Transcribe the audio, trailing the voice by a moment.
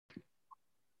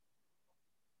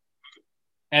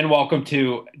And welcome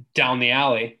to Down the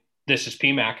Alley. This is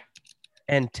PMAC.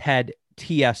 And Ted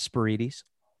T.S. Spirides.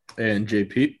 And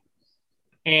JP.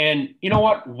 And you know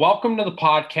what? Welcome to the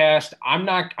podcast. I'm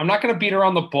not gonna beat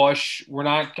around the bush. We're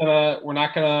not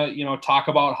gonna talk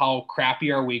about how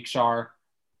crappy our weeks are.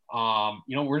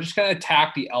 We're just gonna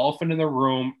attack the elephant in the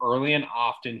room early and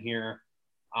often here.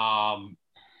 We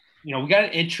got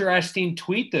an interesting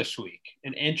tweet this week.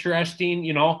 An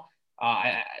interesting,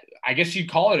 I guess you'd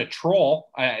call it a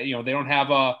troll. They don't have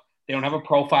a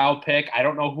profile pic. I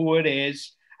don't know who it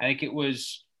is. I think it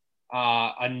was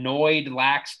annoyed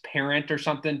lax parent or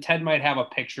something. Ted might have a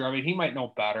picture of it. He might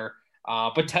know better.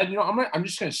 But Ted, I'm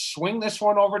just gonna swing this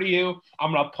one over to you.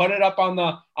 I'm gonna put it up on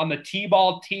the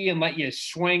T-ball tee and let you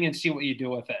swing and see what you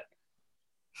do with it.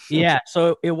 Yeah,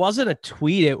 so it wasn't a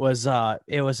tweet, it was a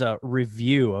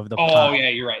review of the pod. Yeah,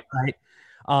 you're right. Right.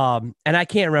 And I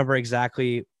can't remember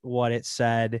exactly what it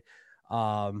said.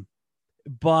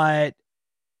 But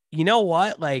you know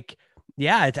what? Like,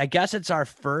 yeah, I guess it's our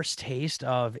first taste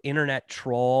of internet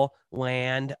troll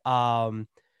land.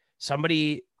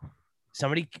 Somebody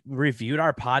reviewed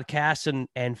our podcast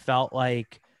and felt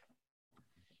like,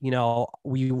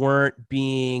 we weren't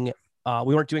doing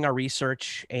our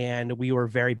research, and we were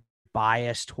very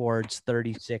biased towards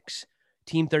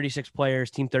Team 36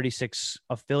 players, Team 36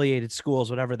 affiliated schools,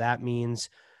 whatever that means.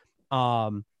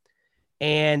 And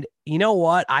you know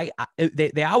what?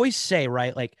 They always say,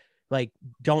 right? Like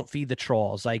don't feed the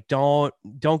trolls. Like don't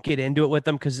get into it with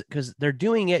them because they're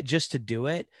doing it just to do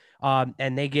it.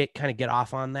 And they get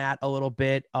off on that a little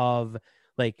bit of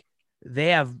like they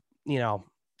have,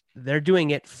 they're doing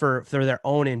it for their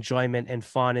own enjoyment and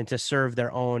fun and to serve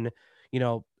their own,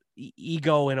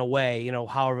 ego in a way,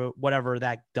 however, whatever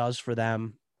that does for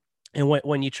them. And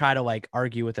when you try to like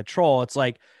argue with a troll, it's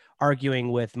like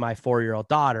arguing with my 4-year-old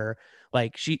daughter.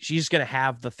 Like she's going to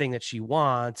have the thing that she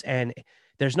wants, and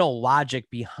there's no logic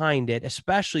behind it,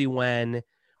 especially when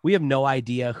we have no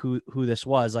idea who this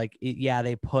was. Like,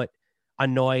 they put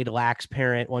annoyed lax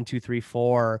parent 1, 2, 3,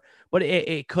 4, but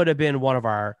it could have been one of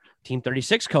our Team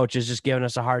 36 coaches just giving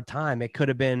us a hard time. It could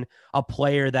have been a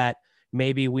player that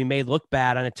maybe we made look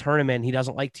bad on a tournament. He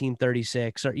doesn't like Team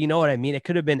 36, or you know what I mean? It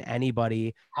could have been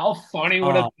anybody. How funny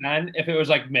would it have been if it was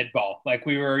like mid-ball, like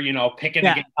we were, picking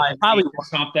against probably or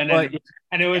something,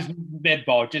 and it was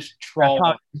mid-ball, just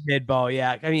troll. Mid-ball,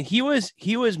 yeah. I mean, he was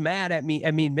mad at me.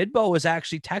 I mean, mid-ball was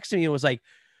actually texting me and was like,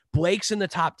 Blake's in the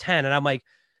top 10. And I'm like,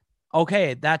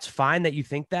 okay, that's fine that you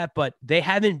think that, but you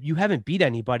haven't beat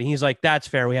anybody. He's like, that's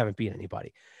fair. We haven't beat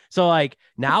anybody. So like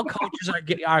now coaches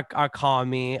are calling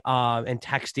me and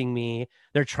texting me.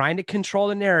 They're trying to control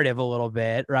the narrative a little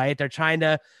bit, right? They're trying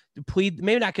to plead,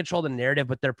 maybe not control the narrative,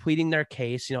 but they're pleading their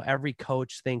case. Every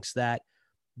coach thinks that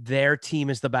their team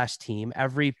is the best team.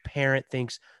 Every parent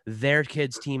thinks their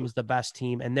kid's team is the best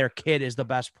team and their kid is the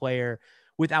best player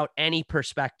without any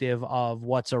perspective of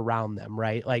what's around them,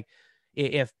 right? Like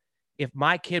if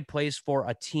my kid plays for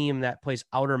a team that plays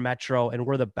outer metro and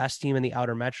we're the best team in the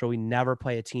outer metro, we never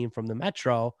play a team from the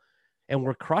metro and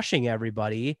we're crushing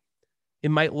everybody, it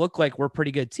might look like we're a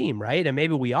pretty good team, right? And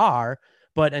maybe we are,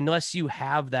 but unless you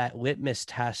have that litmus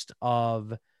test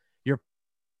of you're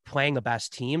playing the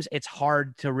best teams, it's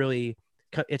hard to really,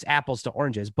 it's apples to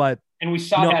oranges. And we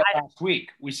saw that last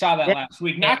week.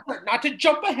 Not to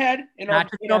jump ahead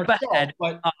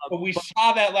but we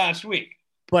saw that last week.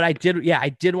 But I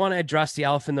did want to address the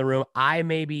elephant in the room. I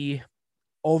maybe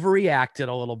overreacted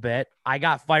a little bit. I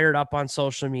got fired up on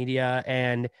social media,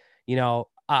 and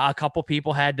a couple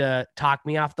people had to talk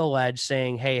me off the ledge,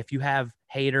 saying, "Hey, if you have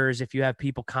haters, if you have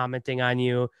people commenting on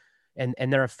you, and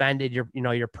they're offended,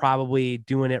 you're probably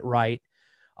doing it right."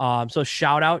 So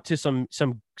shout out to some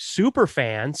super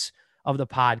fans of the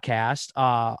podcast.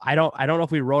 I don't know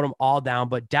if we wrote them all down,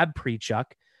 but Deb Prechuk.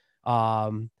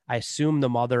 I assume the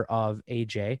mother of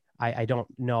AJ. I don't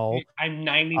know. I'm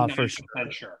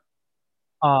 99% sure.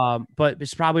 But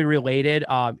it's probably related.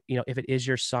 If it is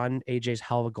your son, AJ's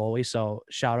hell of a goalie. So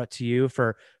shout out to you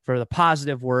for the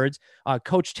positive words.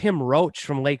 Coach Tim Roach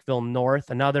from Lakeville North,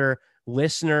 another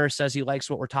listener, says he likes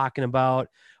what we're talking about.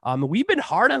 We've been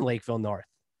hard on Lakeville North.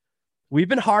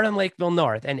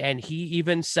 And he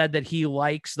even said that he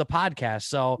likes the podcast.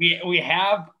 So we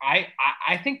have.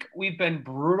 I think we've been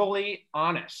brutally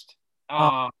honest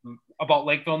about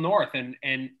Lakeville North, and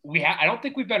I don't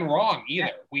think we've been wrong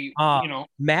either.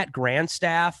 Matt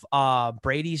Grandstaff,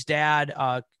 Brady's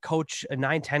dad, coach, a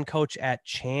 9-10 coach at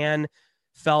Chan,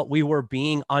 felt we were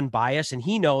being unbiased, and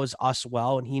he knows us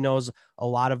well, and he knows a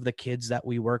lot of the kids that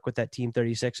we work with at Team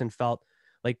 36, and felt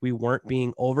like we weren't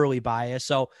being overly biased.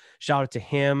 So shout out to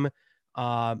him.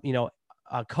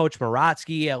 Coach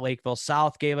Maratsky at Lakeville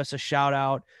South gave us a shout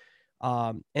out.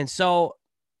 And so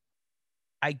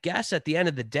I guess at the end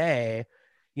of the day,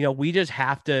 we just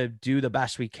have to do the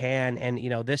best we can. And,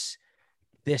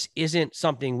 this isn't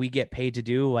something we get paid to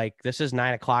do. Like, this is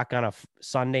 9:00 on a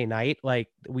Sunday night. Like,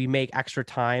 we make extra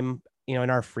time, in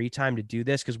our free time to do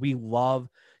this because we love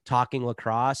talking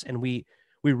lacrosse, and we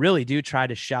really do try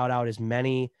to shout out as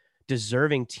many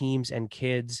deserving teams and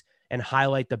kids and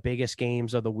highlight the biggest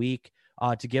games of the week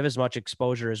to give as much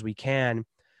exposure as we can.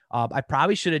 I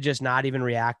probably should have just not even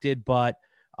reacted, but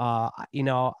I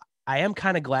am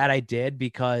kind of glad I did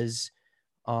because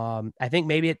I think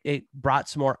maybe it brought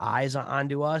some more eyes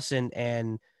onto us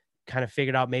and kind of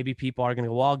figured out maybe people are going to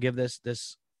go, well, I'll give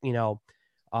this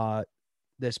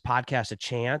podcast a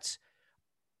chance.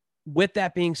 With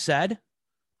that being said,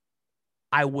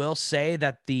 I will say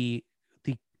that the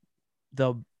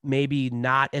maybe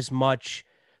not as much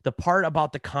the part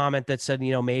about the comment that said,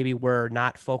 maybe we're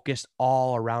not focused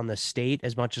all around the state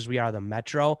as much as we are the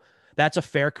Metro. That's a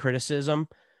fair criticism.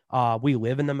 We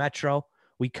live in the Metro.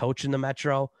 We coach in the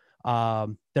Metro.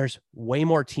 There's way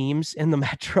more teams in the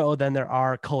Metro than there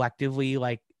are collectively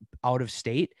like out of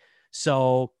state.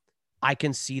 So I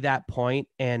can see that point,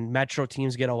 and Metro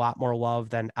teams get a lot more love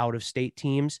than out of state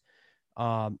teams.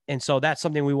 And so that's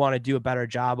something we want to do a better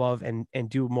job of and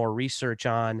do more research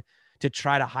on to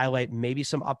try to highlight maybe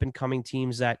some up and coming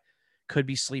teams that could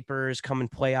be sleepers come in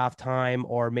playoff time,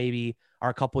 or maybe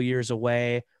are a couple years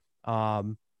away.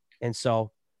 And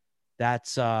so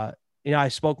that's, I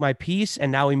spoke my piece,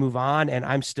 and now we move on, and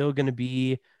I'm still going to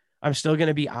be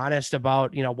honest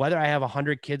about, whether I have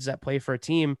 100 kids that play for a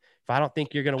team, if I don't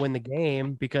think you're going to win the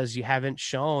game because you haven't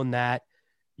shown that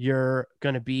you're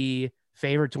going to be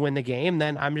favored to win the game,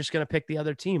 then I'm just going to pick the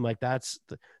other team. Like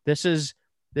this is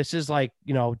like,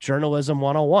 journalism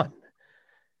 101.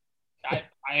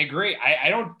 I agree. I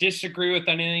don't disagree with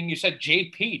anything you said.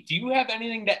 JP, do you have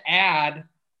anything to add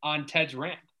on Ted's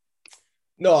rant?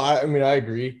 No, I mean, I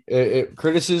agree.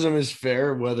 Criticism is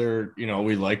fair, whether,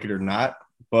 we like it or not.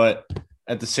 But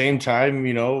at the same time,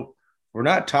 we're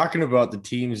not talking about the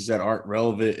teams that aren't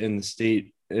relevant in the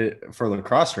state for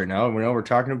lacrosse right now. We're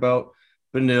talking about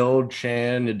Benilde,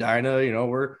 Chan, Edina.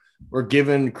 We're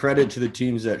giving credit to the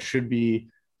teams that should be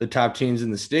the top teams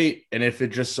in the state. And if it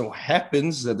just so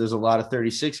happens that there's a lot of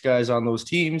 36 guys on those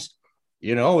teams,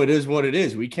 it is what it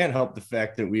is. We can't help the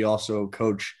fact that we also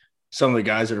coach some of the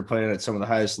guys that are playing at some of the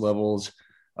highest levels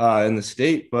in the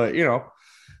state. But,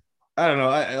 I don't know.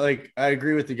 I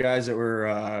agree with the guys that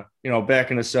were,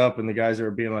 backing us up, and the guys that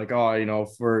were being like, oh, if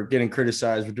we're getting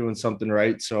criticized, we're doing something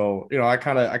right. So, I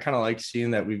kind of like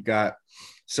seeing that we've got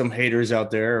some haters out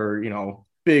there, or,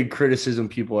 big criticism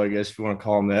people, I guess, if you want to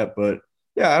call them that. But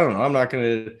yeah, I don't know. I'm not going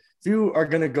to, if you are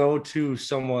going to go to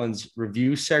someone's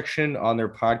review section on their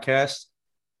podcast,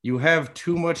 you have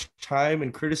too much time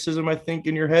and criticism, I think,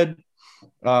 in your head.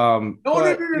 No.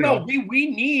 We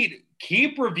need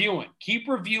keep reviewing,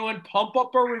 pump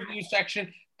up our review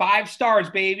section. 5 stars,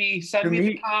 baby. Send me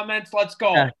the comments. Let's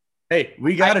go. Yeah. Hey,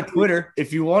 we got a Twitter.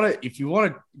 If you want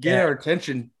to get our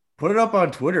attention, put it up on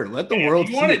Twitter. Let the world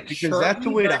see it, because that's the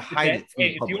way to hide it.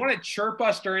 If you want to chirp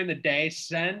us during the day,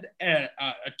 send a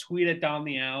tweet it down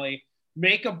the alley.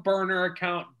 Make a burner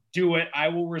account. Do it. I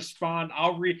will respond.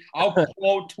 I'll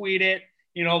quote tweet it.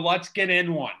 Let's get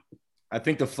in one. I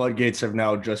think the floodgates have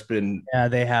now just been. Yeah,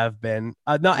 they have been.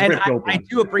 No, and I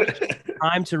do appreciate the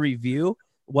time to review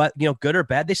what, good or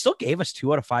bad. They still gave us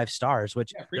 2 out of 5 stars,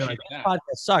 which appreciate that. Podcast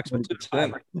sucks, but 2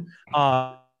 out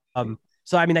of 5.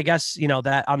 So, I mean, I guess,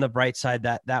 that on the bright side,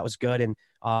 that was good. And,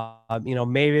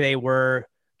 maybe they were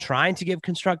trying to give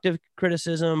constructive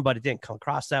criticism, but it didn't come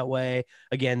across that way.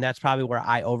 Again, that's probably where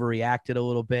I overreacted a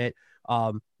little bit.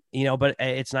 But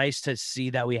it's nice to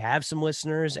see that we have some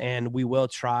listeners, and we will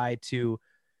try to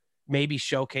maybe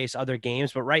showcase other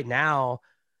games. But right now,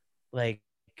 like,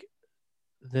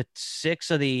 the 6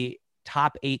 of the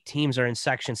top 8 teams are in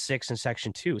section 6 and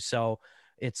section 2. So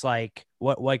it's like,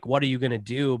 what are you going to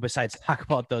do besides talk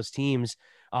about those teams?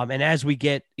 And as we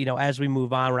get, as we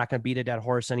move on, we're not going to beat a dead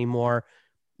horse anymore.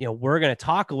 We're going to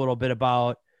talk a little bit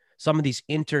about some of these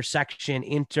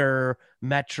inter-metro,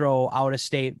 out of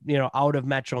state, out of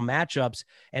metro matchups,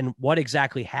 and what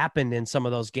exactly happened in some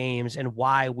of those games and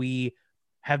why we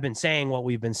have been saying what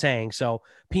we've been saying. So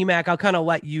PMAC, I'll kind of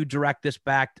let you direct this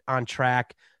back on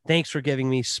track. Thanks for giving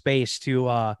me space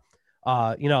to,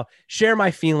 share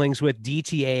my feelings with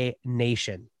DTA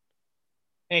Nation.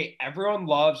 Hey, everyone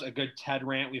loves a good Ted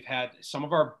rant. We've had some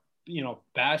of our,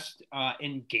 best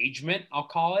engagement, I'll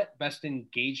call it, best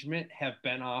engagement have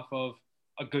been off of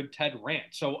a good Ted rant.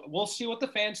 So we'll see what the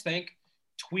fans think.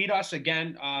 tweet us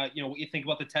again. What you think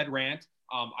about the Ted rant.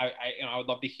 I would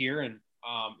love to hear, and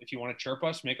if you want to chirp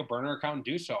us, make a burner account and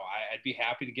do so. I'd be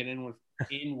happy to get in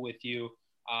with you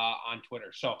on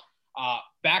Twitter. So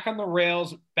back on the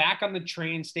rails, back on the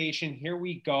train station. Here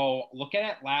we go. Looking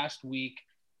at last week.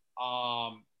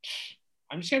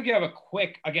 I'm just going to give a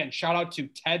quick, again, shout out to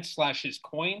Ted / his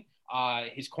coin.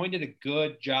 His coin did a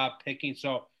good job picking.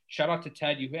 So shout out to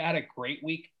Ted. You had a great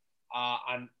week.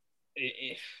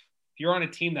 If you're on a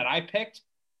team that I picked,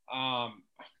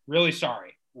 really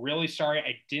sorry.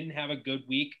 I didn't have a good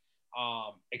week,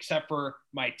 except for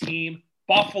my team,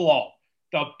 Buffalo.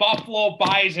 The Buffalo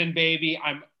Bison, baby.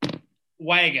 I'm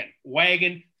wagon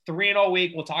 3-0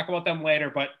 week. We'll talk about them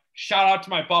later, but shout out to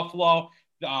my Buffalo.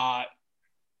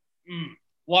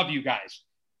 Love you guys.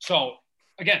 So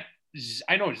again,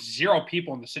 I know 0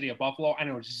 people in the city of Buffalo. I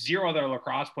know 0 other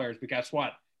lacrosse players, but guess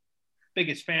what?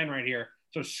 Biggest fan right here.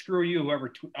 So screw you,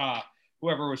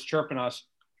 whoever was chirping us.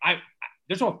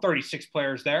 There's no 36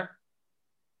 players there.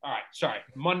 All right, sorry.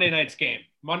 Monday night's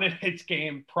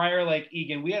game. Prior Lake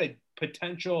Eagan. We had a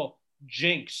potential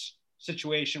jinx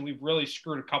situation. We've really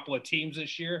screwed a couple of teams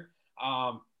this year.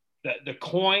 The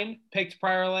coin picked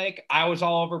Prior Lake. I was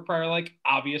all over Prior Lake,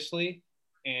 obviously.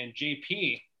 And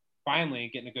JP finally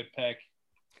getting a good pick.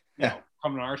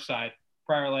 Coming to our side.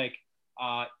 Prior Lake,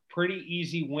 pretty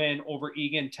easy win over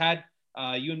Eagan. Ted,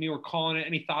 you and me were calling it.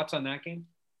 Any thoughts on that game?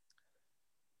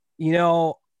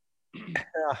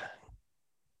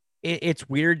 It's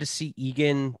weird to see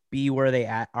Eagan be where they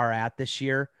are at this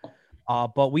year.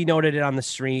 But we noted it on the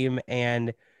stream,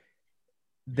 and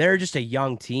they're just a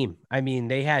young team. I mean,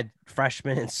 they had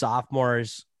freshmen and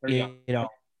sophomores,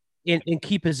 in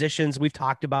key positions. We've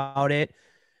talked about it.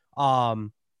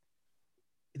 The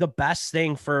best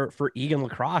thing for Eagan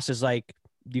lacrosse is like,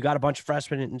 you got a bunch of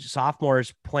freshmen and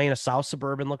sophomores playing a South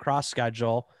Suburban lacrosse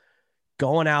schedule,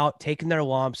 going out, taking their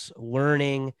lumps,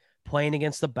 learning, playing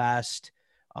against the best.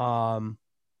 And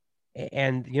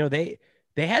they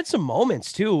had some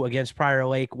moments too against Prior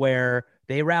Lake where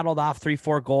they rattled off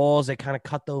 3-4 goals. They kind of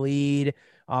cut the lead.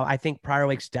 I think Prior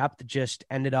Lake's depth just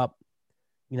ended up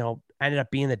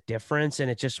being the difference. And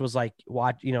it just was like,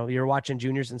 you're watching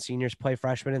juniors and seniors play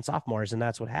freshmen and sophomores, and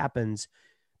that's what happens.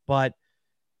 But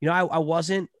I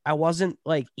wasn't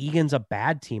like Eagan's a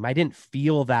bad team. I didn't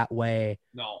feel that way.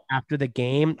 No. After the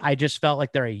game. I just felt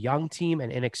like they're a young team, an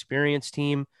inexperienced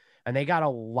team, and they got a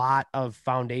lot of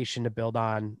foundation to build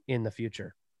on in the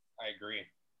future. I agree.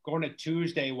 Going to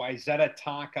Tuesday, Wayzata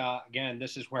Tonka. Again,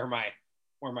 this is where my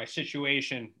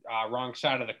situation, wrong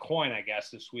side of the coin, I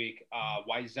guess, this week.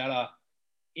 Wayzata,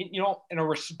 in a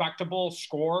respectable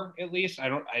score, at least. I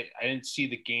didn't see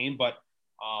the game, but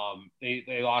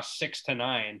they lost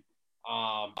 6-9.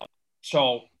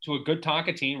 So to a good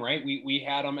Tonka team, right? We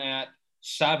had them at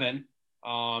 7 in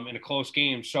a close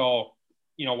game. So,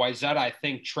 Wayzata, I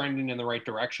think, trending in the right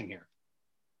direction here.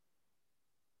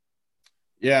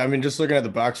 Yeah, I mean, just looking at the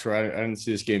box score, I didn't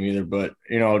see this game either, but,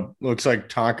 looks like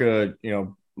Tonka,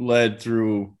 led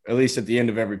through, at least at the end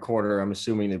of every quarter. I'm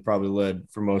assuming they probably led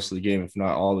for most of the game, if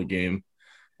not all the game.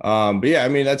 But yeah, I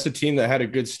mean, that's a team that had a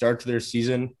good start to their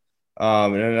season.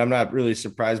 And I'm not really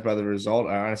surprised by the result.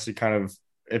 I honestly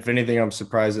if anything, I'm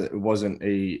surprised that it wasn't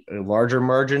a larger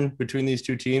margin between these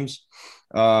two teams.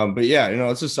 But yeah,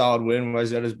 it's a solid win.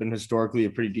 Wayzata has been historically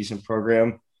a pretty decent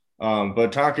program.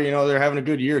 But Tonka, they're having a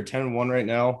good year, 10-1 right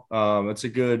now. It's a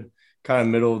good kind of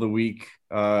middle of the week,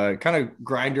 kind of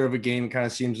grinder of a game. Kind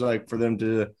of seems like for them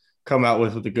to come out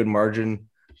with a good margin.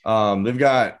 They've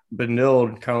got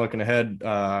Benilde kind of looking ahead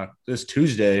this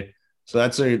Tuesday. So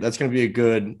that's going to be a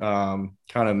good kind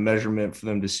of measurement for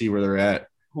them to see where they're at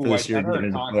for this year getting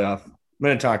into the playoff.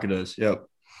 Minnetonka does, yep.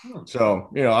 So,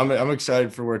 I'm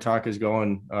excited for where Tonka is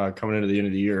going coming into the end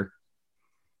of the year.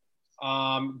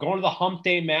 Going to the hump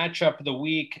day matchup of the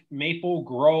week, Maple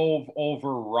Grove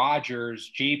over Rogers.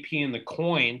 JP and the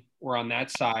coin were on that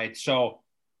side. So,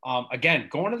 again,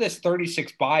 going to this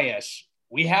 36 bias,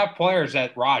 we have players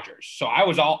at Rogers. So I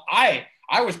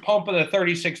was pumping the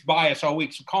 36 bias all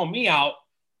week. So call me out.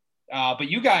 But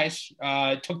you guys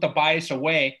took the bias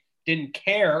away, didn't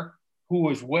care who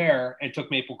was where, and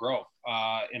took Maple Grove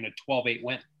in a 12-8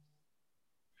 win.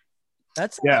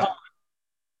 That's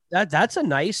a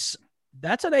nice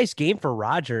game for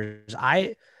Rogers.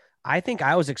 I think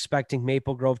I was expecting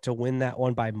Maple Grove to win that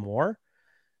one by more.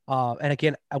 And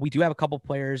again, we do have a couple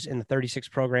players in the 36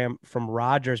 program from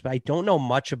Rogers, but I don't know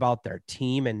much about their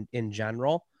team and in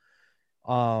general.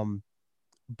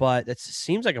 But it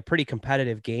seems like a pretty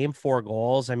competitive game, 4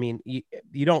 goals. I mean,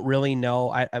 you don't really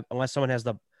know unless someone has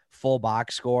the full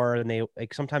box score, and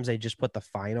sometimes they just put the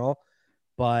final,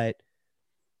 but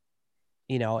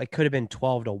it could have been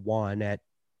 12-1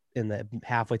 in the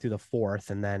halfway through the fourth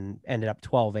and then ended up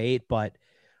 12-8. But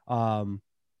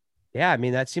yeah, I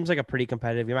mean, that seems like a pretty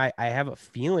competitive game. I have a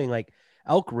feeling like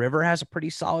Elk River has a pretty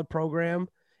solid program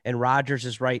and Rogers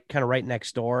is kind of right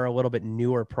next door, a little bit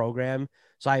newer program.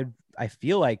 So I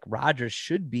feel like Rogers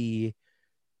should be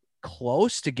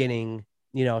close to getting,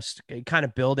 kind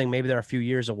of building. Maybe they're a few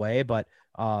years away, but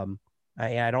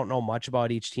I don't know much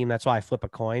about each team. That's why I flip a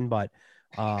coin, but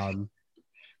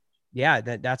yeah,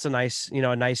 that's a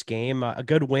nice game, a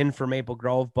good win for Maple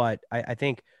Grove, but I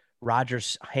think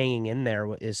Rogers hanging in there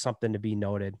is something to be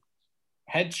noted.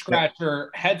 Head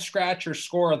scratcher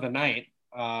score of the night.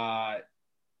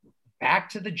 Back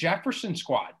to the Jefferson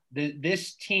squad.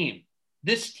 This team,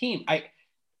 I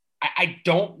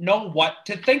don't know what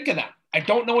to think of them. I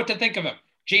don't know what to think of them.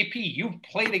 JP, you've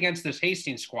played against this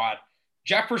Hastings squad.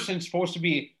 Jefferson's supposed to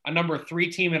be a number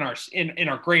 3 team in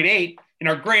our grade 8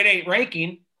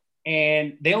 ranking,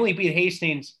 and they only beat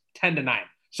Hastings 10-9.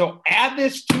 So add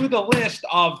this to the list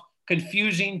of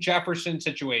confusing Jefferson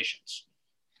situations.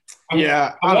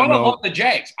 I want to love the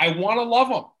Jags. I want to love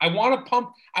them. I want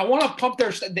to pump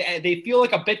their. They feel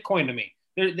like a Bitcoin to me.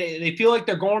 They feel like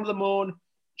they're going to the moon.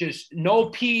 Just no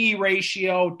PE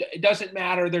ratio. It doesn't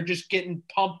matter. They're just getting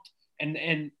pumped,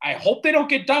 and I hope they don't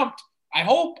get dumped. I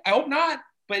hope not.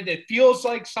 But it feels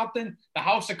like something. The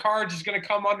house of cards is going to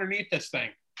come underneath this thing.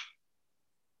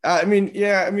 I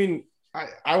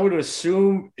would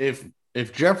assume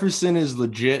if Jefferson is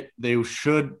legit, they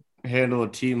should handle a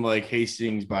team like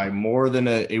Hastings by more than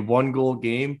a 1-goal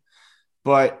game.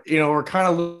 But, we're kind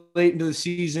of late into the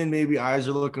season. Maybe eyes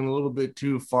are looking a little bit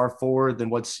too far forward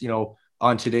than what's,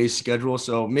 on today's schedule.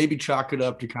 So maybe chalk it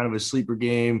up to kind of a sleeper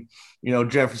game.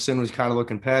 Jefferson was kind of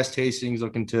looking past Hastings,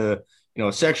 looking to,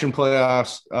 section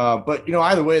playoffs. But,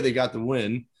 either way, they got the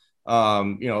win.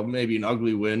 Maybe an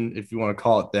ugly win if you want to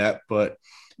call it that. But,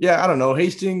 yeah, I don't know.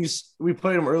 Hastings, we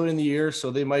played them early in the year,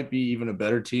 so they might be even a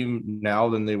better team now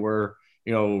than they were,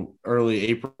 early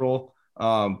April.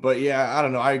 But yeah, I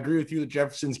don't know. I agree with you that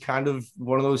Jefferson's kind of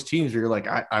one of those teams where you're like,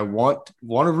 I want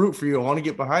to root for you. I want to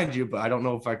get behind you, but I don't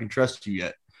know if I can trust you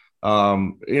yet.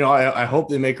 I hope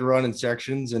they make a run in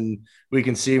sections and we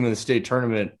can see them in the state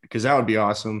tournament because that would be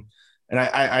awesome. And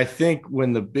I think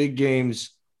when the big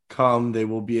games come, they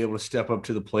will be able to step up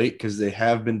to the plate because they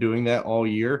have been doing that all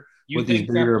year with these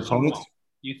bigger opponents.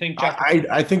 You think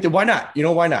I think that why not?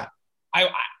 Why not?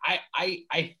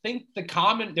 I think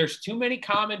there's too many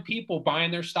common people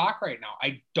buying their stock right now.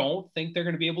 I don't think they're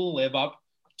going to be able to live up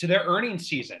to their earnings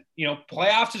season.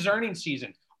 Playoffs is earnings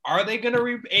season. Are they going to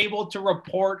be able to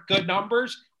report good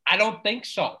numbers? I don't think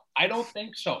so.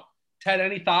 Ted,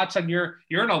 any thoughts on you're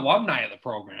an alumni of the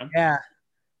program? Yeah.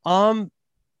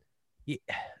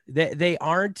 They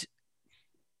aren't,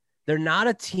 they're not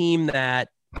a team that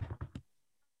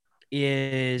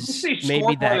is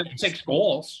maybe that 6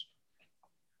 goals.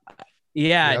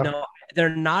 Yeah, no,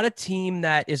 they're not a team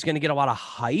that is going to get a lot of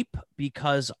hype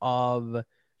because of,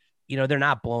 they're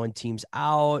not blowing teams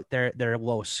out. They're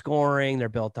low scoring. They're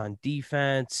built on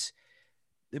defense,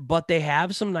 but they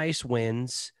have some nice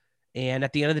wins. And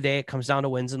at the end of the day, it comes down to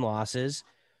wins and losses.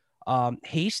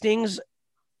 Hastings,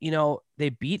 they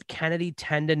beat Kennedy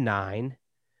 10-9.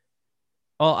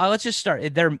 Well, let's just start.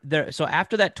 So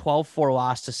after that 12-4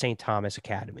 loss to St. Thomas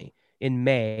Academy in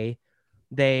May,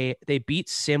 they beat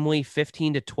Simley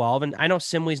 15-12. And I know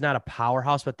Simley's not a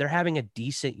powerhouse, but they're having a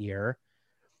decent year.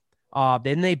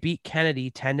 Then they beat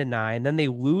Kennedy 10-9. Then they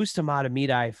lose to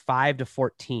Matamidi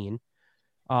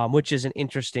 5-14, which is an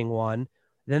interesting one.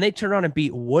 Then they turn around and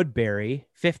beat Woodbury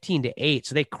 15-8.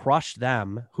 So they crushed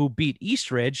them, who beat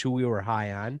Eastridge, who we were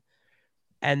high on.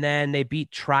 And then they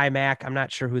beat Trimac. I'm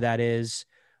not sure who that is.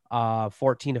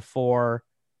 14-4.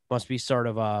 Must be sort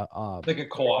of like a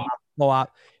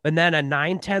co-op. And then a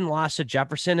 9-10 loss to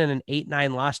Jefferson and an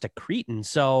 8-9 loss to Cretin.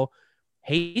 So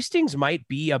Hastings might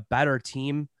be a better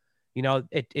team.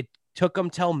 It took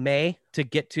them till May to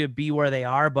get to be where they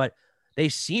are, but they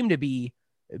seem to be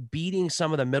beating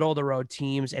some of the middle of the road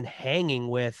teams and hanging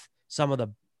with some of the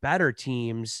better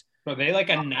teams. Are they like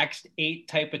a next 8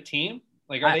 type of team?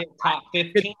 Like, are they top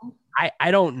 15?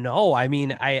 I don't know. I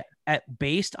mean,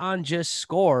 based on just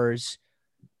scores,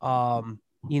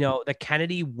 the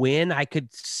Kennedy win, I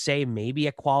could say maybe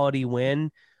a quality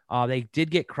win. They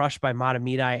did get crushed by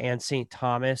Matamidi and St.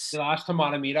 Thomas. They lost to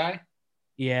Matamidi?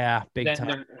 Yeah, big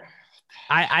time.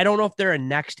 I don't know if they're a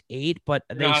next 8, but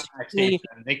they can't be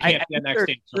a next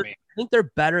 8 for me. I think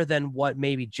they're better than what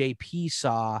maybe JP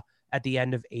saw at the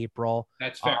end of April.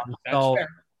 That's fair. Fair.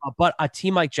 But a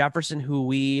team like Jefferson, who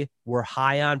we were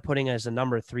high on putting as a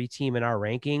number 3 team in our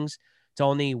rankings, to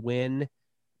only win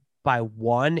by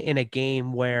 1 in a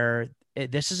game where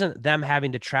this isn't them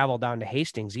having to travel down to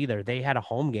Hastings either. They had a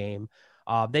home game.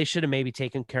 They should have maybe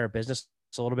taken care of business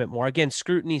a little bit more. Again,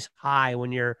 scrutiny's high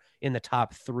when you're in the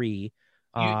top 3,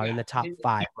 in the top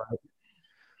 5,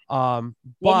 right?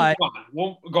 But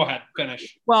we'll go ahead,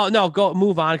 finish. Well, no, go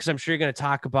move on because I'm sure you're going to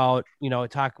talk about,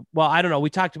 well, I don't know. We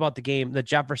talked about the game, the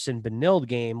Jefferson Benilde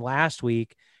game last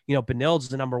week. Benilde's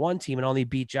the number 1 team and only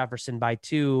beat Jefferson by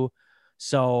 2.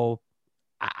 So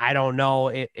I don't know.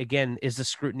 Again, is the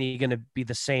scrutiny going to be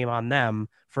the same on them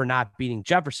for not beating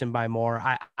Jefferson by more?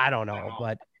 I don't know,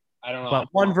 but I don't know. But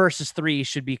 1 versus 3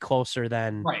 should be closer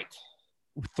than right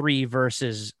 3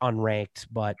 versus unranked.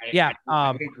 But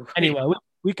anyway,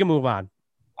 we can move on.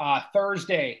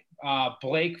 Thursday,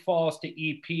 Blake falls to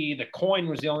EP. The coin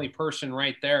was the only person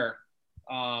right there.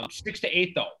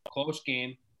 6-8 though, close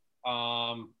game.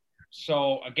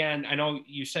 So again, I know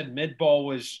you said Midbow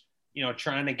was,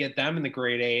 trying to get them in the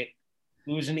grade 8.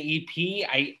 Losing to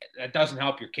EP, that doesn't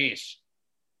help your case.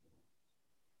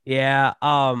 Yeah.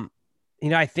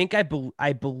 I think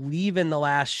I believe in the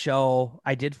last show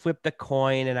I did flip the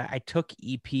coin and I took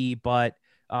EP, but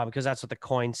because that's what the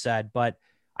coin said. But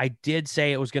I did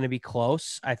say it was going to be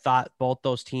close. I thought both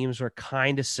those teams were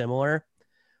kind of similar.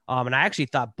 And I actually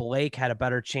thought Blake had a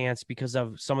better chance because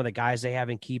of some of the guys they have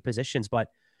in key positions. But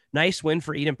nice win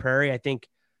for Eden Prairie. I think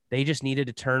they just needed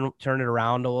to turn it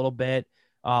around a little bit.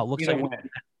 Looks like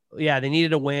they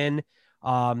needed a win.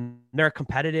 They're a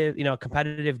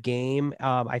competitive game.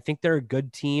 I think they're a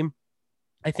good team.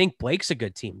 I think Blake's a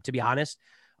good team, to be honest.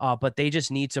 But they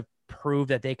just need to prove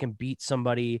that they can beat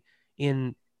somebody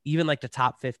in even like the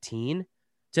top 15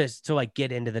 to like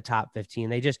get into the top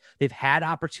 15. They've had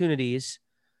opportunities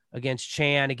against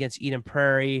Chan, against Eden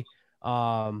Prairie.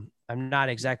 I'm not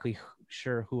exactly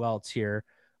sure who else here.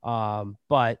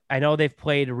 But I know they've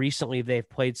played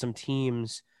some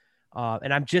teams,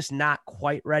 and I'm just not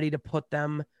quite ready to put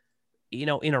them,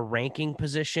 in a ranking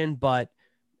position, but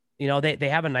they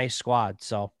have a nice squad.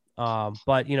 So,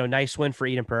 but nice win for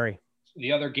Eden Prairie.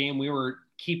 The other game we were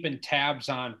keeping tabs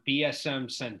on,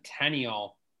 BSM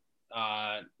Centennial,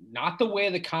 not the way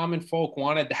the common folk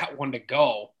wanted that one to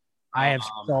go. I have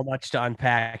so much to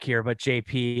unpack here, but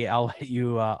JP, I'll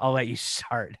let you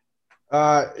start.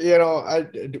 I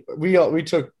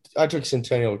took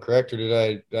Centennial, correct? Or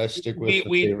did I stick with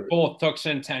we both took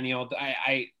Centennial.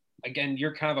 I again,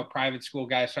 you're kind of a private school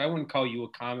guy, so I wouldn't call you a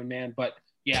common man, but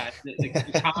yeah,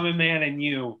 the common man and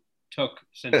you took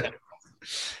Centennial.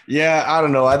 Yeah, I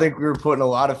don't know. I think we were putting a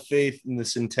lot of faith in the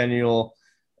Centennial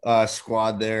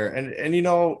squad there. And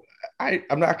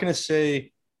I'm not going to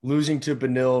say losing to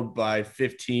Benilde by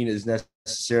 15 is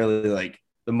necessarily like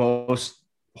the most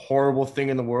horrible thing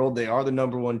in the world. They are the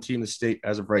number 1 team in the state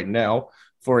as of right now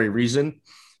for a reason.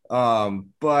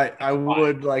 But I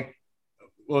would like,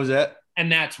 what was that?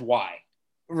 And that's why.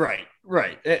 Right.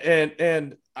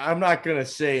 And I'm not going to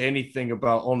say anything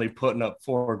about only putting up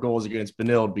 4 goals against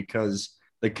Benilde because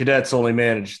the Cadets only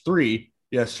managed 3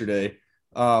 yesterday.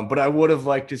 But I would have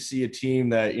liked to see a team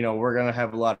that, we're going to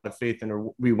have a lot of faith in,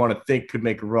 or we want to think could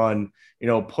make a run,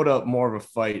 put up more of a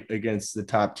fight against the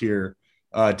top tier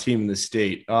team in the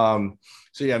state. So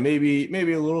yeah, maybe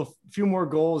a few more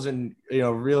goals and,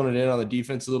 reeling it in on the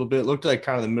defense a little bit. It looked like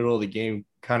kind of the middle of the game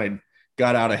kind of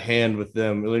got out of hand with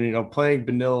them. Playing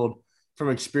Benilde from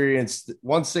experience,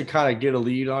 once they kind of get a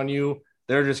lead on you,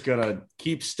 they're just going to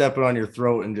keep stepping on your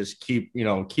throat and just keep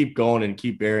going and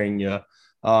keep burying you.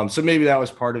 So maybe that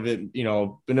was part of it.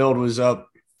 Benilde was up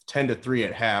 10-3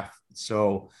 at half.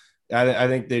 So I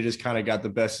think they just kind of got the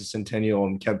best of Centennial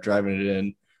and kept driving it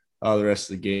in the rest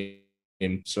of the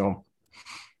game. So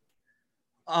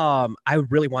I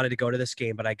really wanted to go to this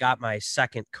game, but I got my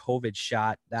second COVID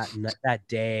shot that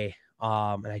day.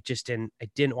 And I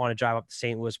didn't want to drive up to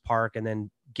St. Louis Park and then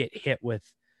get hit with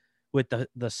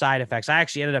the side effects. I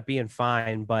actually ended up being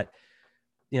fine, but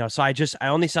so I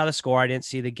only saw the score. I didn't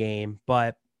see the game,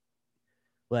 but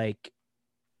we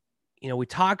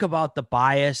talk about the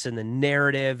bias and the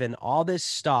narrative and all this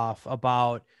stuff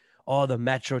about all the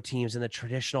Metro teams and the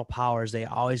traditional powers. They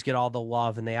always get all the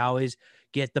love and they always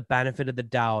get the benefit of the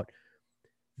doubt.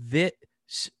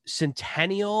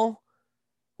 Centennial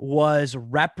was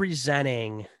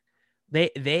representing,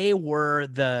 they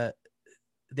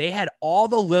had all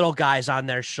the little guys on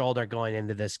their shoulder going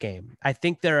into this game. I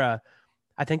think they're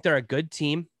a good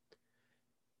team.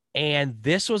 And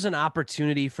this was an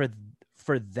opportunity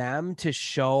for them to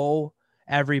show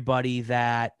everybody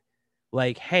that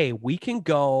hey, we can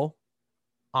go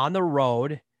on the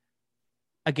road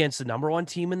against the number 1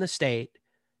 team in the state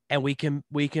and we can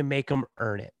make them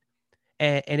earn it.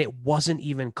 and it wasn't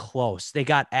even close. They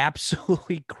got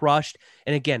absolutely crushed.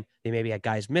 And again, they maybe had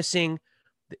guys missing.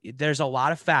 There's a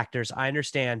lot of factors, I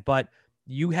understand, but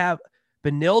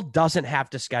Benilde doesn't have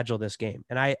to schedule this game.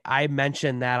 And I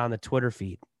mentioned that on the Twitter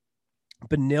feed.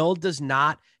 Benilde does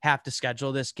not have to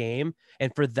schedule this game.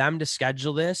 And for them to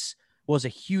schedule this was a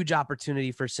huge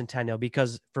opportunity for Centennial,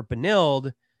 because for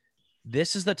Benilde,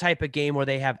 this is the type of game where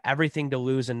they have everything to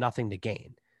lose and nothing to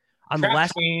gain.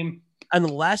 Unless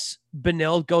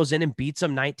Benilde goes in and beats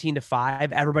them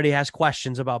 19-5, everybody has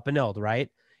questions about Benilde, right?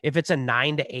 If it's a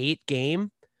 9-8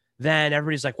 game, then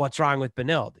everybody's like, what's wrong with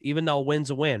Benilde? Even though a win's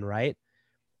a win, right?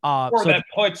 It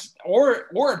puts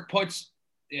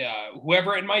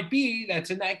whoever it might be that's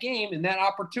in that game, and that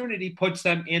opportunity puts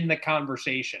them in the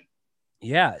conversation.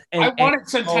 Yeah. I wanted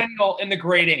Centennial in the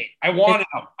grade 8. I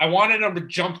wanted them to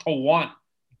jump to 1.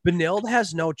 Benilde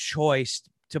has no choice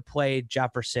to play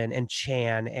Jefferson and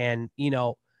Chan and,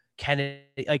 Kennedy.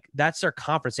 Like, that's their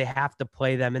conference. They have to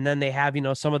play them. And then they have,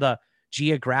 some of the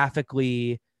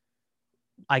geographically,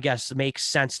 I guess, makes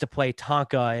sense to play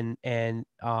Tonka and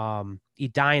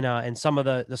Edina and some of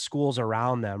the schools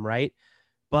around them, right?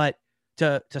 But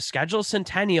to schedule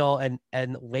Centennial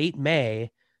and late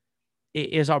May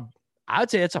I would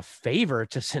say it's a favor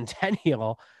to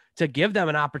Centennial to give them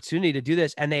an opportunity to do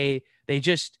this. And it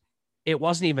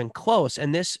wasn't even close.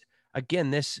 And this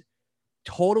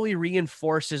totally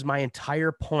reinforces my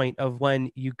entire point of when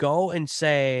you go and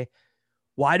say,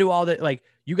 why do all that, like,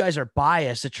 you guys are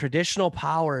biased, the traditional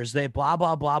powers, they blah,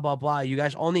 blah, blah, blah, blah. You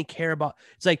guys only care about,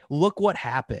 it's like, look what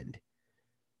happened.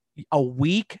 A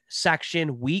weak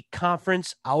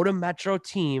conference out of Metro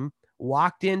team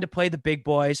walked in to play the big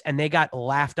boys, and they got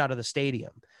laughed out of the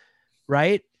stadium.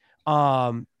 Right.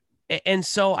 And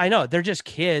so I know they're just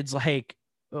kids. Like,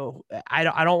 I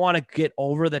don't want to get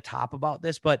over the top about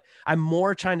this, but I'm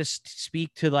more trying to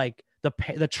speak to like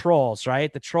the trolls,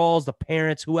 right? The trolls, the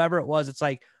parents, whoever it was. It's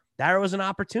like, that was an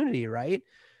opportunity, right?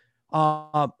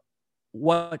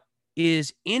 What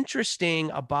is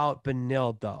interesting about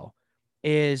Benilde, though,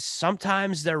 is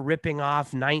sometimes they're ripping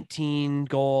off 19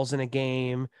 goals in a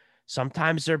game.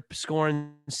 Sometimes they're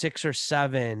scoring 6 or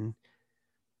 7.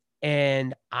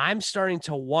 And I'm starting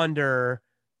to wonder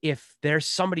if there's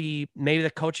somebody, maybe the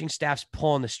coaching staff's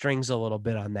pulling the strings a little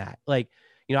bit on that. Like,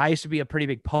 I used to be a pretty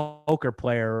big poker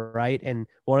player, right? And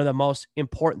one of the most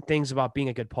important things about being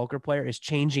a good poker player is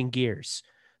changing gears.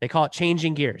 They call it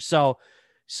changing gears. So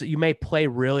you may play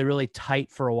really, really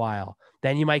tight for a while.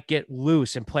 Then you might get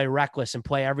loose and play reckless and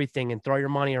play everything and throw your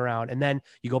money around. And then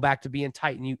you go back to being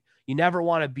tight, and you never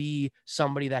want to be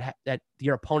somebody that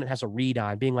your opponent has a read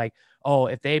on, being like, oh,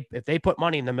 if they put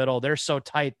money in the middle, they're so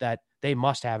tight that they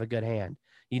must have a good hand.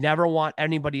 You never want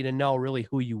anybody to know really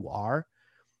who you are.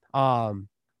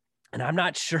 And I'm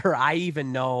not sure I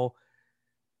even know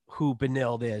who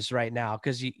Benilde is right now,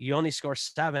 because you only score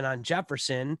 7 on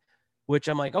Jefferson, which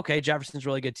I'm like, okay, Jefferson's a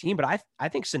really good team, but I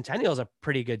think Centennial is a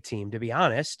pretty good team, to be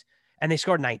honest. And they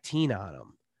scored 19 on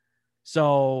them.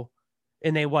 So,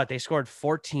 and they scored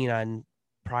 14 on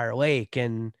Prior Lake.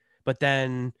 But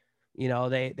then,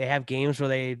 they have games where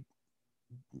they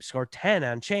score 10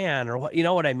 on Chan, or what, you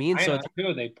know what I mean?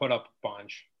 They put up a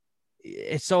bunch.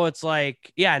 So it's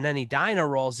like, yeah. And then Edina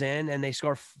rolls in and they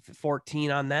score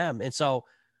 14 on them. And so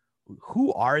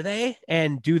who are they?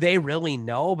 And do they really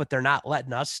know, but they're not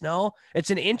letting us know?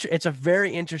 It's a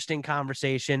very interesting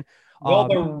conversation. Well,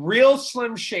 the real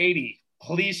Slim Shady,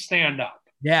 please stand up.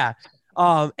 Yeah.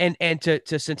 And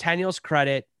to Centennial's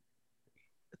credit,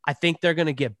 I think they're going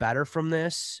to get better from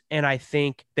this. And I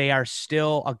think they are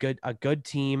still a good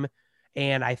team.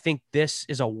 And I think this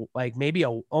is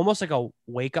almost like a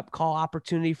wake up call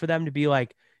opportunity for them to be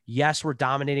like, yes, we're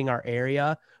dominating our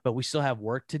area, but we still have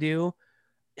work to do.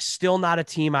 Still not a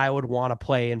team I would want to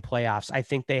play in playoffs. I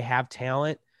think they have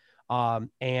talent.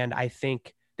 And I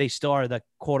think they still are the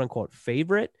quote unquote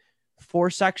favorite for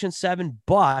Section 7,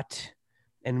 but,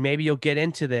 and maybe you'll get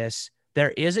into this,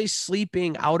 there is a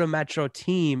sleeping out of Metro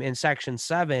team in Section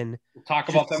 7. We'll talk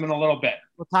about them in a little bit.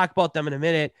 We'll talk about them in a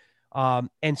minute.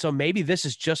 And so maybe this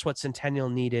is just what Centennial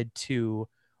needed to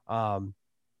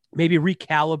maybe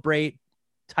recalibrate,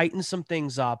 tighten some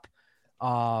things up,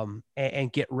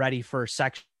 and get ready for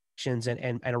sections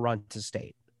and a run to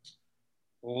state.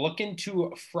 Looking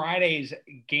to Friday's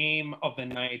game of the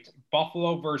night,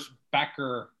 Buffalo versus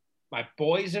Becker. My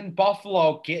boys in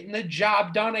Buffalo getting the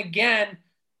job done again,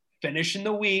 finishing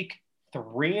the week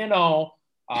 3-0.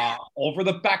 Over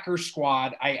the Becker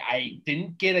squad. I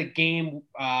didn't get a game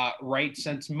right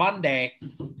since Monday.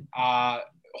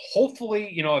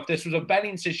 Hopefully, if this was a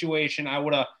betting situation, I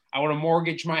would have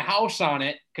mortgaged my house on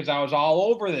it because I was all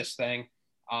over this thing.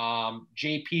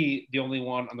 JP, the only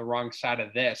one on the wrong side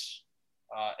of this,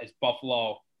 as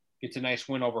Buffalo gets a nice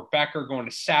win over Becker going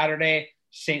to Saturday,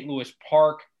 St. Louis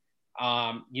Park.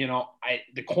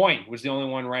 The coin was the only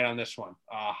one right on this one.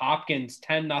 Hopkins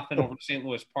 10-0 over St.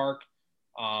 Louis Park.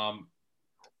 I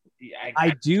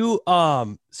do.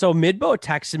 So Midbo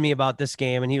texted me about this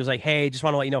game and he was like, "Hey, just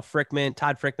want to let you know,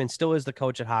 Todd Frickman still is the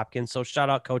coach at Hopkins. So shout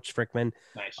out Coach Frickman,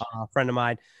 nice friend of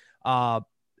mine."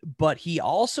 But he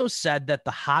also said that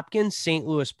the Hopkins St.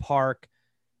 Louis Park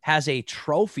has a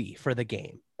trophy for the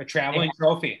game. A traveling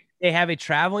trophy. They have a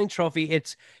traveling trophy.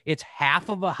 It's half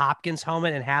of a Hopkins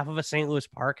helmet and half of a St. Louis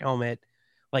Park helmet,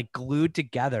 like glued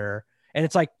together, and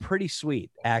it's like pretty sweet,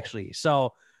 actually.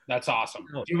 So that's awesome.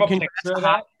 Do you have a picture of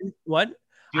that? What?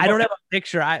 I don't have a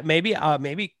picture. Maybe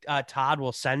Todd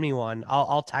will send me one.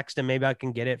 I'll text him. Maybe I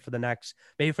can get it for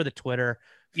the Twitter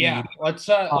feed. Yeah, let's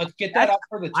get that up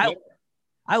for the Twitter.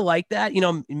 I like that.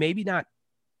 Maybe not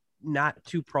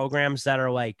two programs that are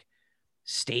like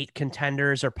state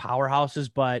contenders or powerhouses,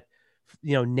 but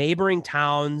neighboring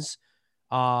towns,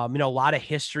 a lot of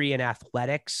history and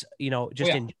athletics,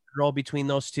 just in general between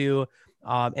those two,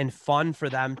 and fun for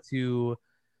them to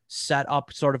set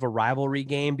up sort of a rivalry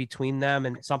game between them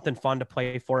and something fun to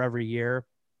play for every year.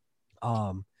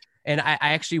 And I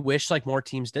actually wish like more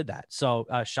teams did that. So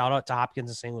shout out to Hopkins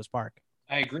and St. Louis Park.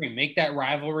 I agree. Make that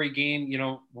rivalry game,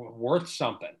 worth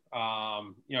something.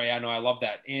 I love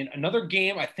that. And another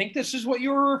game, I think this is what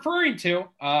you were referring to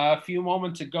a few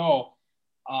moments ago,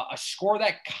 a score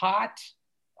that caught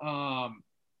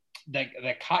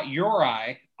your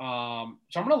eye. So I'm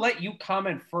going to let you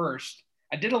comment first.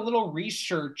 I did a little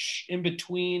research in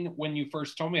between when you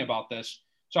first told me about this.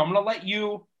 So I'm going to let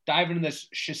you dive into this.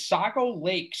 Chisago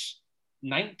Lakes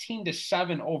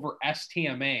 19-7 over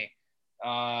STMA.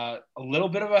 A little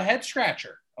bit of a head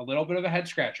scratcher.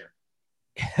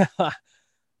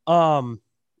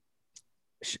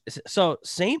 So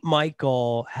St.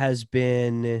 Michael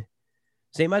Albertville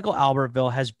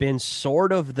has been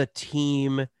sort of the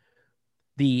team,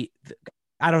 the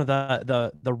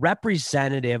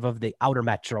representative of the outer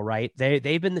metro, right?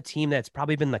 They've been the team that's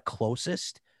probably been the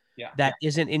closest. Yeah. That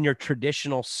isn't in your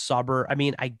traditional suburb. I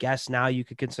mean, I guess now you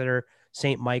could consider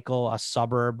St. Michael a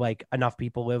suburb, like enough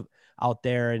people live out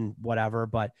there and whatever,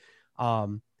 but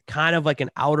kind of like an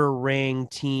outer ring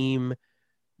team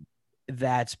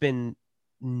that's been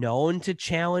known to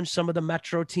challenge some of the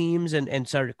metro teams and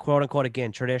sort of quote unquote,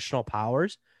 again, traditional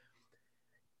powers.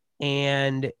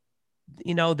 And,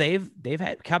 they've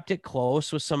kept it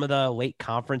close with some of the late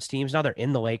conference teams. Now they're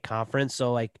in the late conference.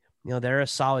 So like, they're a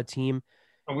solid team.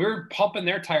 And we were pumping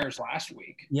their tires last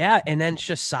week. Yeah. And then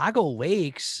Chisago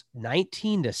Lakes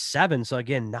 19-7. So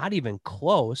again, not even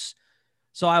close.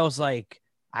 So I was like,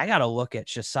 I got to look at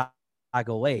Chisago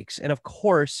Lakes. And of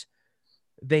course,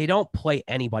 they don't play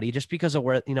anybody just because of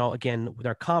where, again,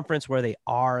 their conference, where they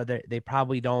are, they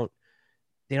probably don't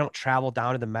travel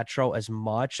down to the metro as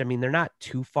much. I mean, they're not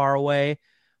too far away.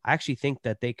 I actually think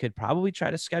that they could probably try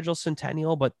to schedule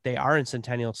Centennial, but they are in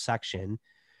Centennial section.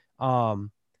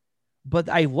 But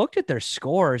I looked at their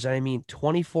scores. And I mean,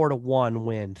 24-1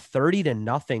 win,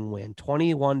 30-0 win,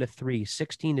 21-3,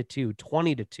 16-2,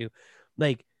 20-2.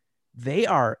 Like, they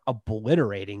are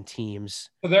obliterating teams.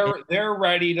 So they're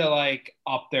ready to like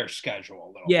up their schedule a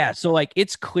little bit. So like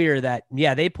it's clear that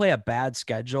they play a bad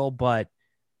schedule, but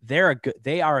they are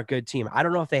a good team. I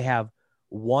don't know if they have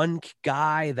one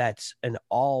guy that's an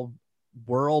all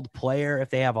world player, if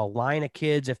they have a line of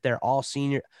kids, if they're all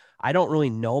senior. I don't really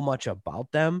know much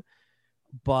about them,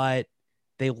 but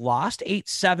they lost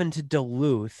 8-7 to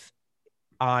Duluth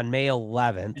on May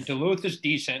 11th. And Duluth is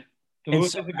decent. Duluth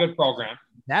is a good program.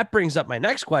 That brings up my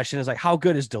next question is like, how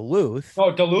good is Duluth?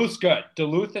 Oh, Duluth's good.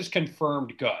 Duluth is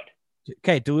confirmed good.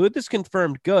 Okay. Duluth is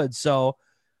confirmed good. So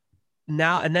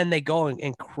now, and then they go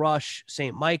and crush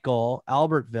St. Michael,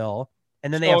 Albertville,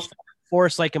 and then they have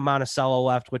Forest Lake and Monticello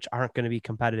left, which aren't going to be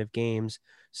competitive games.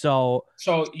 So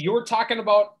you were talking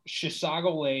about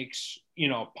Chisago Lakes,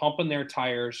 pumping their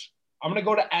tires. I'm going to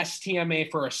go to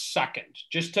STMA for a second,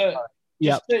 just to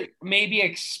maybe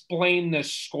explain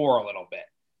this score a little bit.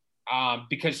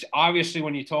 Because obviously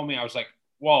when you told me, I was like,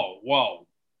 whoa,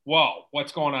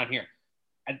 what's going on here?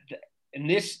 And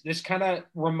this kind of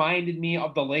reminded me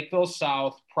of the Lakeville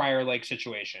South Prior Lake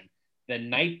situation. The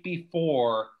night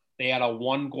before, they had a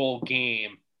 1-goal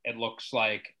game, it looks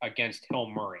like, against Hill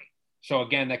Murray. So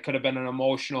again, that could have been an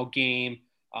emotional game,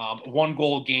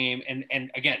 1-goal game.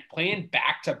 And again, playing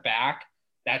back to back,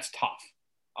 that's tough.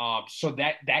 So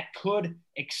that could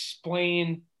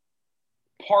explain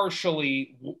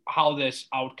partially how this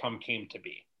outcome came to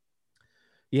be.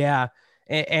 Yeah.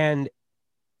 And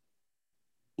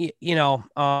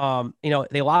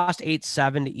They lost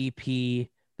 8-7 to EP.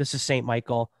 This is St.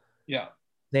 Michael. Yeah.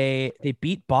 They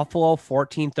beat Buffalo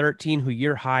 14-13, who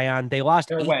you're high on. They lost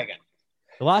They're wagon.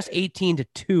 They lost 18-2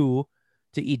 to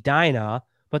Edina,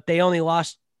 but they only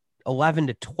lost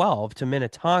 11-12 to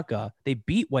Minnetonka. They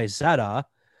beat Wayzata.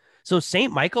 So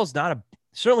St. Michael's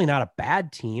certainly not a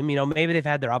bad team. Maybe they've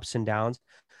had their ups and downs.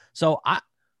 So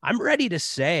I'm ready to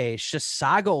say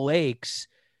Chisago Lakes.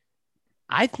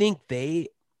 I think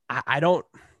I don't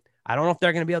know if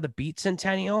they're going to be able to beat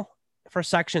Centennial for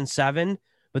Section 7,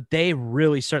 but they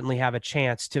really certainly have a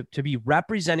chance to be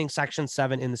representing Section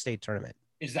 7 in the state tournament.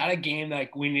 Is that a game that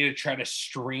we need to try to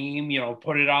stream,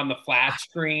 put it on the flat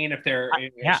screen if they're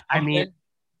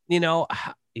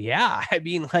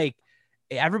like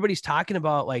everybody's talking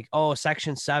about like, oh,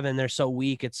 Section 7, they're so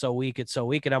weak, it's so weak.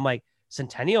 And I'm like,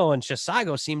 Centennial and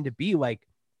Chisago seem to be like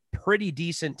pretty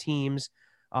decent teams.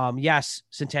 Yes,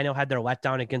 Centennial had their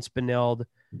letdown against Benilde.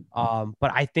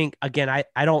 But I think, again,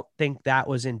 I don't think that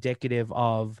was indicative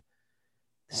of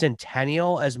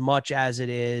Centennial as much as it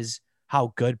is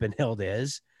how good Benilde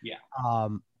is. Yeah.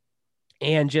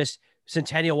 And just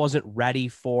Centennial wasn't ready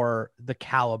for the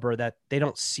caliber that they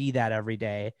don't see that every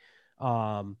day.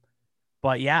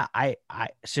 But yeah,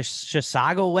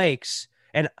 Chisago Lakes,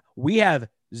 and we have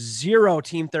 0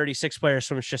 Team 36 players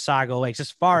from Chisago Lakes,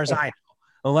 as far as I know,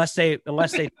 unless they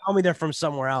tell me they're from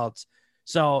somewhere else.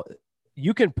 So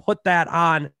you can put that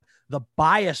on the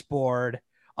bias board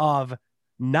of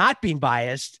not being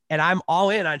biased, and I'm all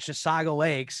in on Chisago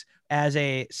Lakes as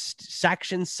a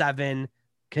Section 7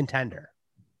 contender.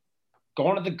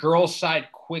 Going to the girls'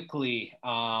 side quickly,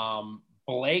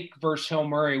 Blake versus Hill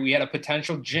Murray. We had a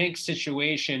potential jinx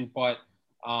situation, but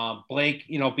Blake,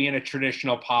 being a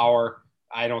traditional power,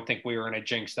 I don't think we were going to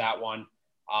jinx that one.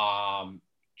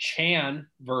 Chan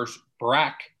versus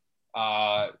Breck.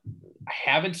 I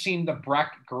haven't seen the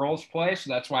Breck girls play, so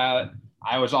that's why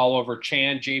I was all over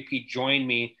Chan. JP joined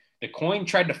me. The coin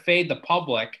tried to fade the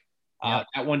public.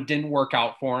 That one didn't work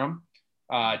out for him.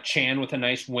 Chan with a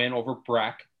nice win over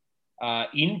Breck.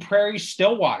 Eden Prairie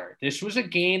Stillwater. This was a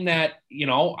game that,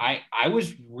 I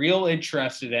was real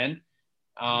interested in.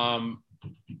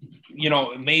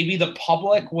 Maybe the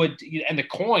public would, and the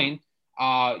coin,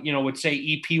 would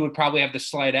say EP would probably have the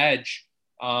slight edge.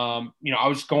 I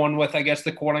was going with, I guess,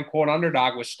 the quote unquote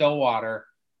underdog with Stillwater.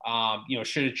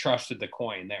 Should have trusted the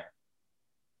coin there.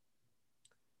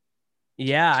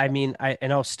 Yeah, I mean, I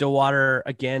know Stillwater,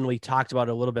 again, we talked about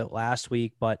it a little bit last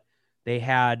week, but they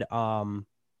had,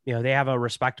 they have a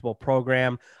respectable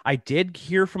program. I did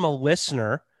hear from a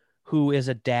listener who is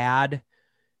a dad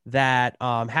that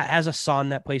has a son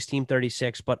that plays Team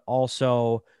 36, but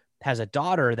also has a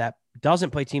daughter that doesn't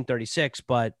play Team 36,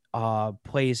 but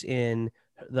plays in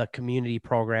the community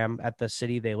program at the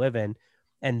city they live in.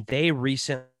 And they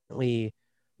recently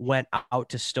went out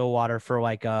to Stillwater for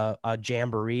like a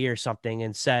jamboree or something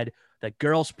and said the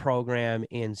girls program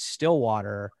in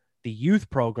Stillwater, the youth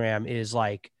program, is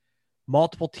like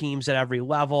multiple teams at every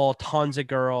level, tons of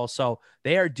girls. So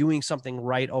they are doing something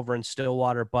right over in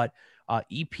Stillwater, but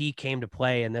EP came to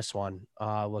play in this one,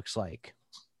 looks like.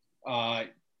 Tonka,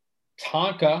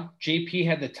 JP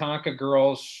had the Tonka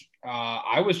girls.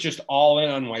 I was just all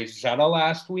in on Wayzata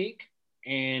last week,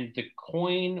 and the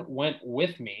coin went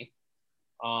with me.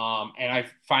 And it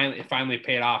finally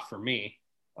paid off for me.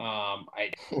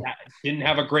 I didn't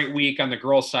have a great week on the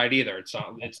girls' side either.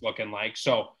 It's looking like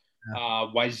so.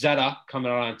 Wayzata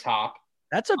coming out on top.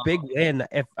 That's a big win,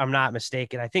 if I'm not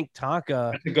mistaken. I think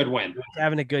Tonka, that's a good win.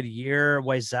 Having a good year.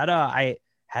 Wayzata,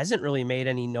 hasn't really made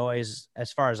any noise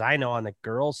as far as I know on the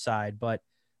girls' side, but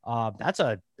that's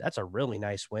a really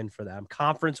nice win for them.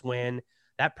 Conference win.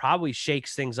 That probably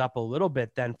shakes things up a little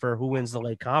bit then for who wins the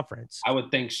Lake Conference. I would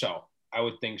think so.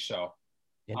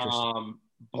 Interesting.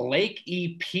 Blake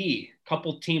EP,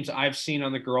 couple teams I've seen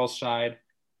on the girls' side.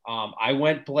 I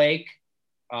went Blake.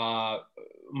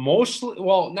 Mostly,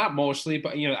 well, not mostly,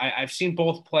 but I've seen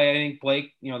both play. I think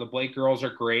Blake, the Blake girls are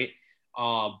great.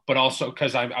 But also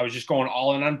because I was just going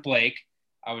all in on Blake.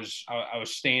 I was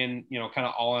staying, kind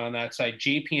of all in on that side.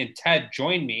 JP and Ted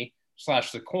joined me /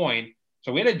 the coin.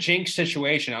 So we had a jinx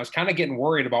situation. I was kind of getting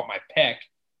worried about my pick.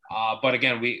 But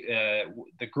again,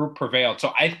 the group prevailed.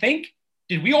 So I think,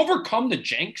 did we overcome the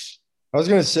jinx? I was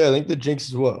going to say, I think the jinx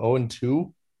is what,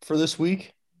 0-2 for this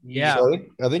week? Yeah. So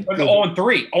I think 0-3.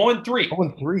 0-3.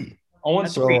 0-3. 0-3.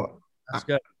 So that's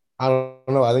good. I don't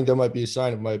know. I think that might be a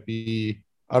sign. It might be,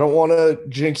 I don't want to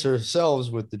jinx ourselves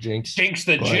with the jinx. Jinx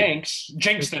the no jinx.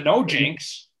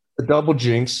 The double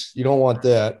jinx. You don't want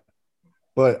that.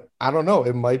 But I don't know.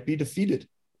 It might be defeated.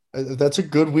 That's a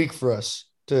good week for us.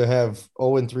 to have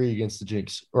 0-3 against the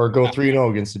Jinx, or go 3-0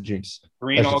 against the Jinx.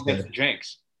 3-0 against the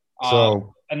Jinx.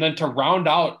 So, and then to round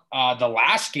out the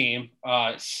last game,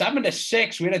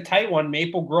 7-6, we had a tight one,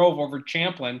 Maple Grove over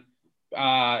Champlin.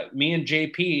 Me and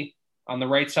JP on the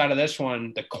right side of this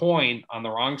one, the coin on the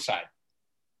wrong side.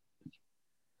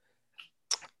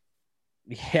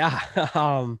 Yeah.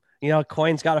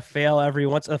 Coin's got to fail every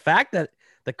once. The fact that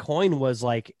the coin was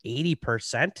like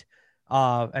 80%,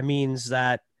 it means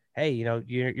that, hey,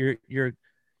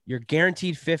 you're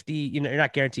guaranteed 50, you're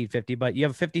not guaranteed 50, but you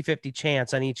have a 50-50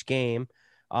 chance on each game.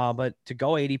 But to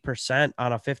go 80%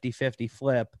 on a 50-50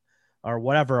 flip or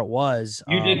whatever it was,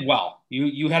 you did well.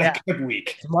 You had a good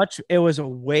week. It was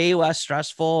way less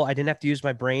stressful. I didn't have to use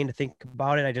my brain to think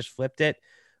about it. I just flipped it.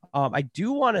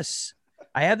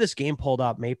 I have this game pulled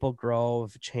up, Maple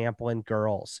Grove, Champlin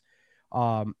girls.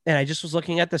 And I just was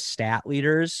looking at the stat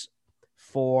leaders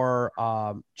for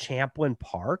Champlin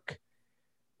Park.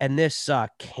 And this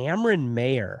Cameron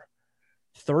Mayer,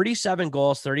 37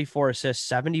 goals, 34 assists,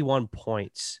 71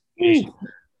 points.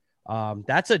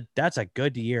 That's a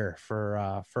good year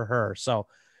for her. So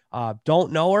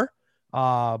don't know her,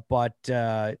 but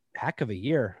heck of a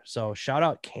year. So shout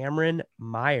out Cameron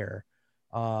Mayer.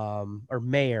 Or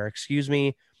Mayer, excuse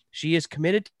me. She is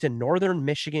committed to Northern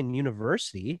Michigan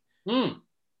University,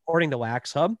 according to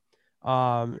Lax Hub.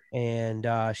 And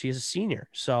she is a senior.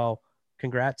 So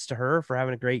congrats to her for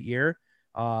having a great year.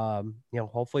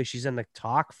 Hopefully she's in the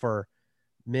talk for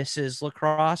Mrs.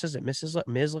 Lacrosse. Is it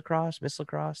Ms. Lacrosse? Miss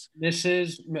Lacrosse? Miss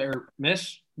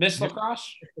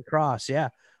Lacrosse? Lacrosse, yeah.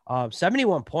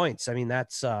 71 points. I mean,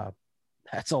 that's a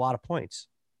lot of points.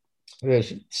 Yeah,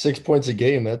 6 points a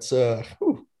game. That's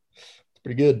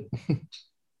pretty good.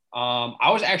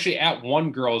 I was actually at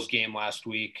one girls' game last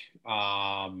week. It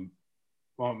might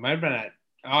have been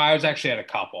I was actually at a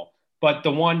couple, but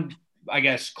the one, I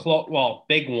guess,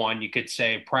 big one, you could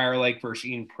say, Prior Lake versus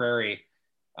Eden Prairie.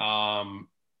 And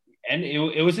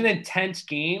it was an intense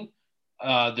game.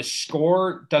 The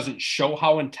score doesn't show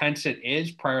how intense it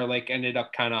is. Prior Lake ended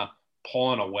up kind of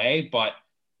pulling away, but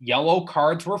yellow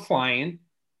cards were flying.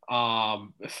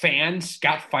 Fans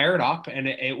got fired up, and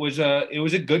it was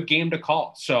a good game to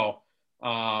call. So,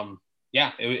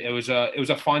 it was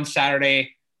a fun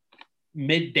Saturday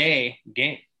midday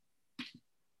game.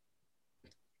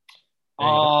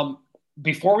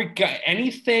 Before we get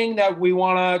anything that we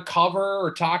want to cover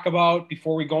or talk about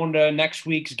before we go into next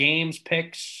week's games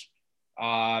picks,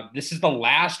 this is the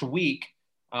last week,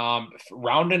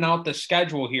 rounding out the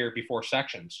schedule here before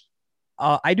sections.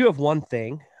 I do have one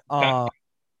thing. Okay.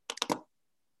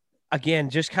 Again,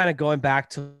 just kind of going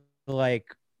back to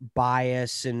like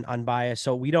bias and unbiased.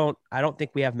 So I don't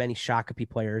think we have many Shakopee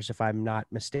players, if I'm not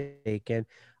mistaken.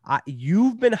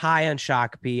 You've been high on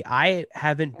Shakopee. I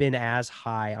haven't been as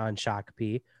high on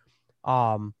Shakopee.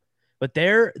 But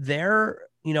they're,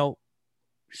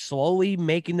 slowly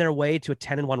making their way to a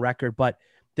 10-1 record. But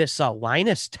this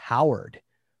Linus Toward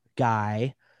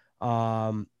guy,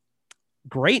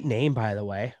 great name, by the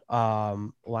way.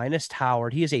 Linus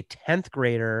Toward, he is a 10th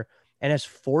grader and has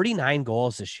 49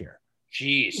 goals this year.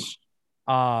 Jeez.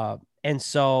 And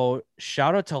so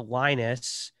shout out to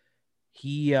Linus.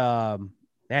 He's got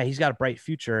a bright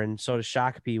future, and so does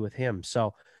Shakopee with him.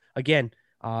 So again,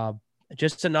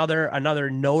 just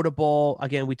another notable,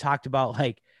 again, we talked about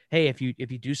like, hey, if you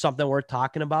do something worth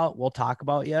talking about, we'll talk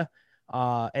about you.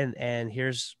 And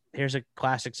here's a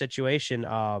classic situation.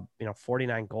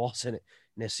 49 goals and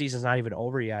this season's not even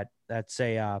over yet. That's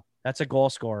a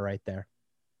goal scorer right there.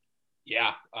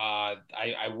 Yeah.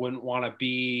 I wouldn't want to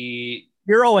be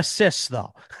 0 assists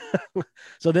though.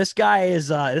 So this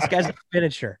guy's a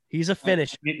finisher. He's a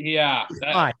finisher. Yeah.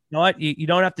 Fine. You know what? You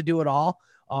don't have to do it all.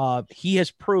 He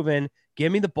has proven,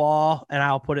 give me the ball and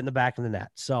I'll put it in the back of the net.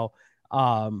 So,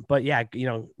 but yeah,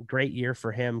 great year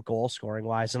for him goal scoring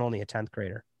wise, and only a 10th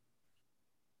grader.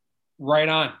 Right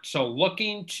on. So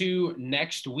looking to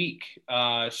next week,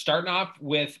 starting off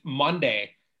with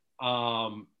Monday, a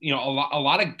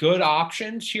lot of good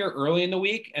options here early in the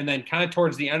week, and then kind of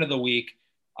towards the end of the week,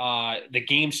 the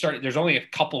game started. There's only a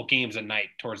couple games a night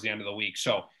towards the end of the week,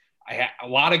 so I had a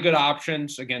lot of good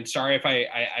options. Again, sorry if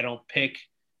I don't pick,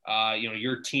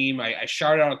 your team. I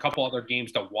shouted out a couple other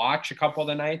games to watch a couple of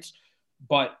the nights,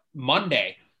 but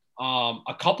Monday,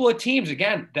 a couple of teams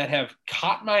again that have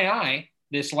caught my eye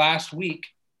this last week.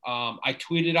 I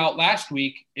tweeted out last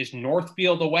week is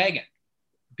Northfield the Wagon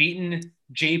beating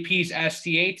JP's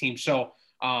STA team. So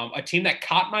a team that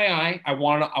caught my eye. I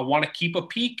want to keep a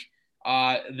peek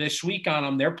this week on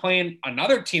them. They're playing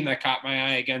another team that caught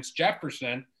my eye against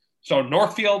Jefferson. So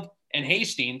Northfield and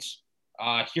Hastings.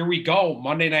 Here we go.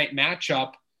 Monday night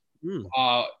matchup.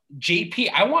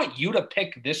 JP, I want you to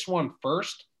pick this one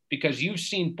first because you've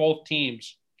seen both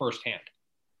teams firsthand.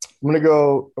 I'm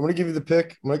gonna give you the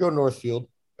pick. I'm gonna go Northfield.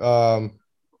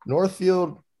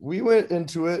 Northfield, we went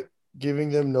into it giving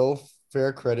them no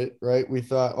fair credit, right? We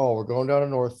thought, oh, we're going down to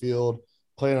Northfield,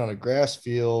 playing on a grass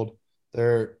field.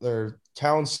 Their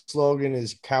town slogan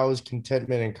is cows,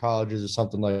 contentment, and colleges or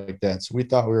something like that. So we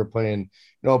thought we were playing,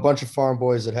 a bunch of farm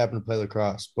boys that happen to play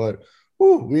lacrosse, but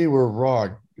we were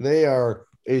wrong. They are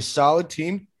a solid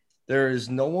team. There is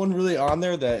no one really on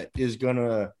there that is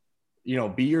gonna,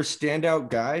 be your standout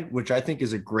guy, which I think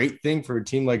is a great thing for a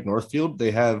team like Northfield.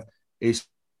 They have a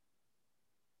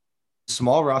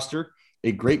small roster,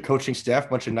 a great coaching staff,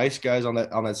 bunch of nice guys on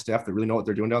that staff that really know what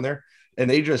they're doing down there. And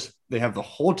they have the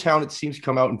whole town, it seems,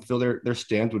 come out and fill their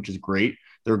stands, which is great.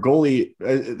 Their goalie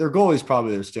is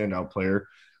probably their standout player.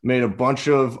 Made a bunch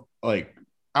of like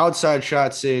outside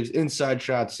shot saves, inside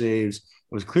shot saves,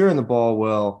 was clearing the ball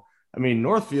well. I mean,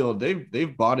 Northfield,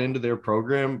 they've bought into their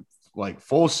program like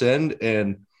full send,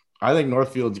 and I think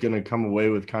Northfield's going to come away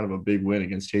with kind of a big win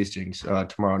against Hastings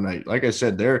tomorrow night. Like I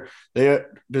said, they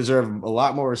deserve a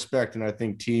lot more respect, and I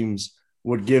think teams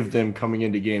would give them coming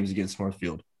into games against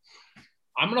Northfield.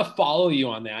 I'm going to follow you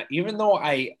on that, even though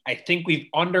I think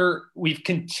we've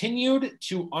continued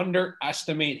to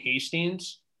underestimate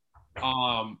Hastings.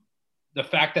 The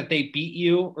fact that they beat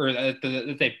you or that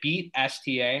they beat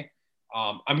STA.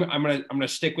 I'm gonna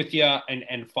stick with you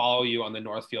and follow you on the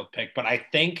Northfield pick, but I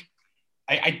think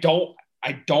I don't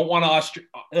want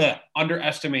to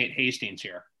underestimate Hastings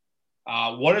here.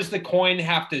 What does the coin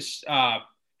have to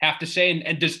say,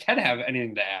 and does Ted have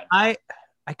anything to add?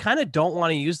 I kind of don't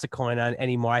want to use the coin on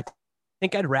anymore. I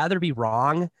think I'd rather be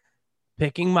wrong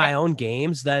picking my own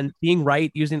games than being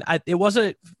right using. It was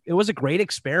a great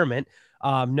experiment,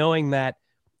 knowing that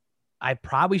I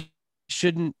probably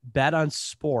shouldn't bet on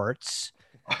sports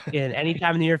in any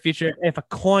time in the near future. If a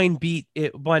coin beat,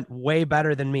 it went way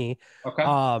better than me. Okay.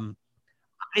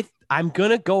 I'm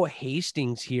gonna go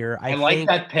Hastings here. I like think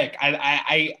that pick.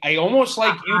 I almost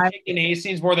like you taking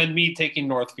Hastings more than me taking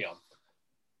Northfield.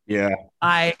 Yeah.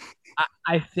 I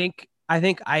think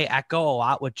I echo a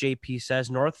lot what JP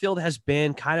says. Northfield has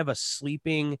been kind of a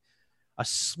sleeper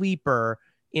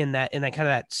in that kind of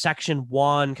that section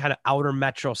 1 kind of outer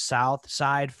metro south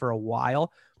side for a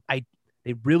while.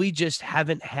 They really just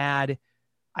haven't had,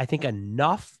 I think,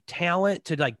 enough talent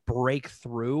to like break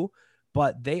through,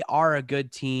 but they are a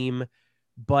good team.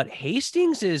 But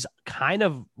Hastings is kind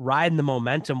of riding the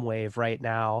momentum wave right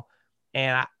now,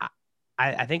 and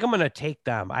I think I'm going to take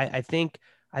them. I think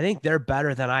they're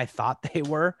better than I thought they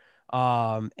were.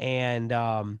 The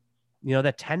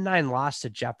 10-9 loss to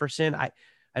Jefferson, I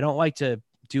don't like to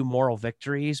do moral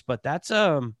victories, but that's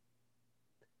and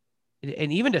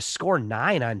even to score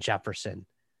 9 on Jefferson,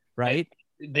 right?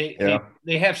 They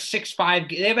have 6-5.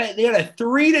 They had a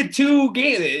 3-2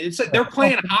 game. It's like they're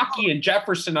playing hockey in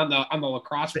Jefferson on the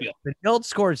lacrosse field. Benilde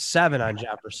scored 7 on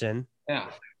Jefferson. Yeah.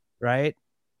 Right.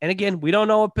 And again, we don't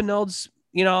know what Benilde's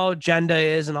agenda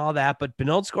is and all that, but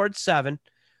Benilde scored 7.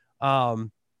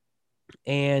 And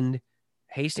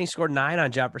Hastings scored 9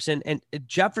 on Jefferson, and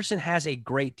Jefferson has a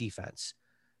great defense.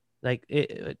 Like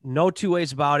no two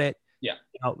ways about it. Yeah.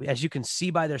 As you can see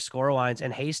by their score lines,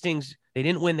 and Hastings, they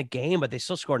didn't win the game, but they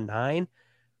still scored 9.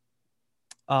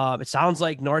 It sounds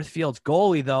like Northfield's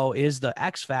goalie, though, is the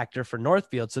X factor for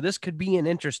Northfield. So this could be an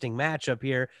interesting matchup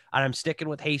here. And I'm sticking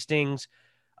with Hastings.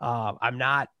 I'm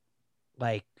not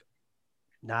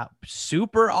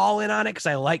super all in on it because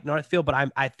I like Northfield,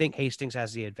 but I think Hastings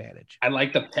has the advantage. I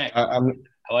like the pick. I'm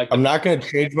not going to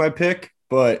change my pick,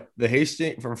 but the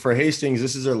Hastings for Hastings,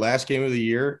 this is their last game of the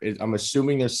year. I'm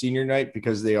assuming their senior night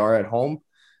because they are at home.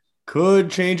 Could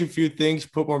change a few things,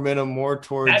 put momentum more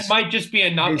towards. That might just be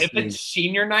enough. Hastings. If it's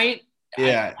senior night,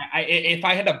 yeah. If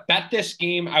I had to bet this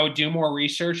game, I would do more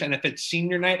research, and if it's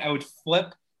senior night, I would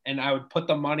flip and I would put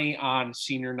the money on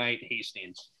senior night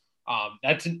Hastings.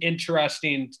 That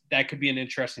could be an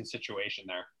interesting situation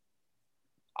there.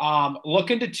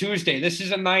 Look into Tuesday. This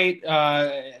is a night.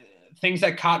 Things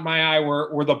that caught my eye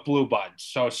were the Blue Buds.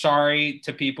 So sorry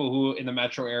to people who in the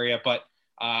metro area, but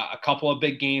a couple of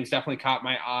big games definitely caught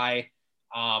my eye.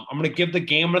 I'm going to give the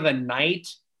game of the night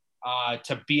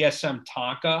to BSM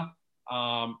Tonka.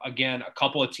 Again, a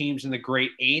couple of teams in the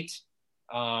Great 8.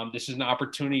 This is an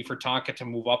opportunity for Tonka to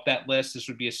move up that list. This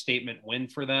would be a statement win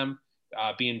for them,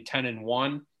 being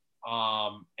 10-1.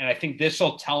 And I think this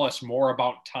will tell us more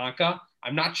about Tonka.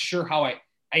 I'm not sure how I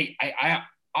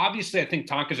obviously I think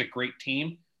Tonka's a great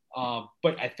team,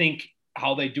 but I think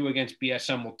how they do against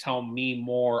BSM will tell me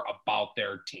more about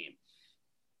their team.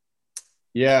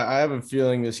 Yeah, I have a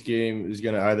feeling this game is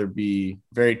going to either be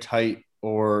very tight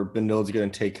or Benilde's going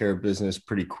to take care of business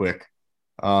pretty quick.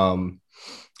 Um,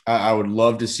 I would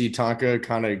love to see Tonka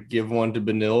kind of give one to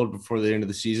Benilde before the end of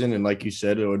the season. And like you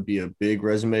said, it would be a big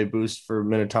resume boost for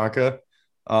Minnetonka.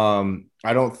 I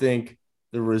don't think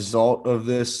the result of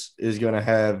this is going to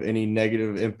have any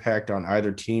negative impact on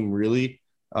either team, really.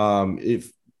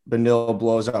 If Benilde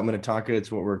blows out Minnetonka,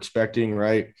 it's what we're expecting,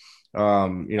 right?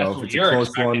 That's If what it's a you're close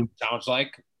expecting. one, Sounds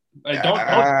like. Don't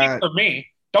speak for me.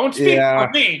 Don't speak for yeah,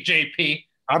 me, JP.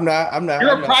 I'm not. I'm not.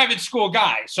 You're I'm a not. private school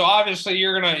guy, so obviously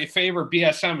you're gonna favor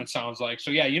BSM. It sounds like.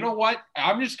 So yeah, you know what?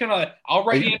 I'll Are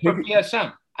write you you in for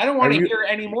BSM. I don't Are want to you hear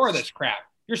any more of this crap.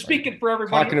 You're speaking for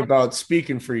everybody. talking about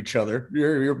speaking for each other?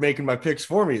 You're making my picks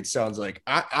for me. It sounds like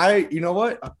you know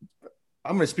what?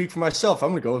 I'm going to speak for myself. I'm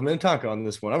going to go with Minnetonka on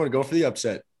this one. I'm going to go for the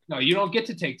upset. No, you don't get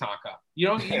to take Tonka. You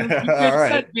don't. You All just right.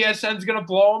 said BSM's gonna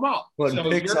blow them out. Putting So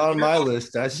picks on my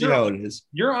list. I see how it is.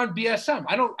 you're on BSM.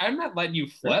 I'm not letting you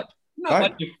flip. I'm not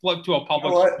letting Fine. you flip to a You know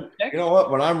public what? school pick. You know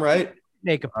what? When I'm right,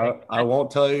 Make a pick. I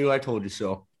won't tell you I told you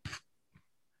so.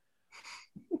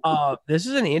 This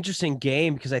is an interesting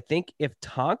game because I think if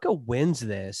Tonka wins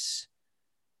this,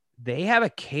 they have a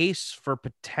case for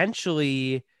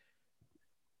potentially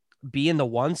being the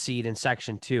 1 seed in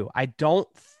Section 2. I don't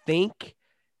think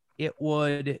it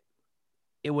would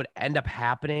end up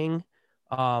happening.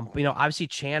 Obviously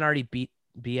Chan already beat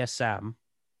BSM.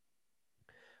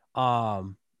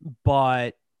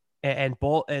 But and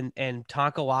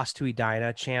Tonka lost to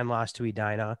Edina, Chan lost to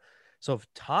Edina. So if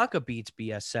Tonka beats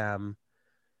BSM,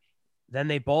 then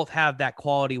they both have that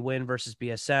quality win versus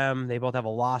BSM. They both have a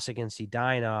loss against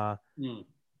Edina.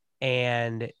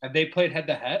 And have they played head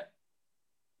to head?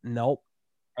 Nope.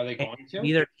 Are they going to?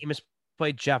 Neither team has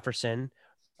played Jefferson.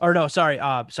 Or no, sorry.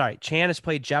 Chan has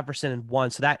played Jefferson and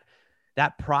won. So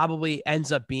that probably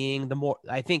ends up being the more.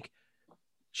 I think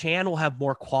Chan will have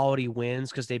more quality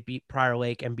wins because they beat Prior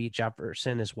Lake and beat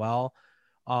Jefferson as well.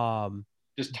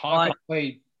 Does Tonka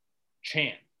play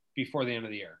Chan before the end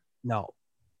of the year? No.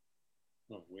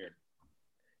 Oh, weird.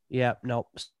 Yeah, no.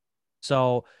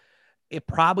 So it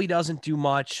probably doesn't do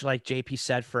much, like JP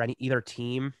said, for either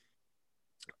team.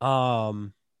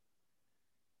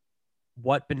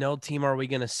 What Benilde team are we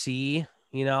going to see?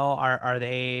 Are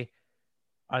they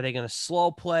going to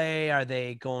slow play? Are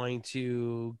they going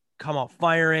to come out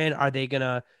firing? Are they going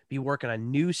to be working on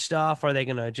new stuff? Are they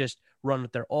going to just run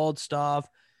with their old stuff?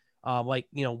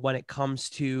 When it comes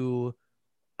to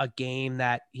a game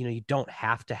that, you don't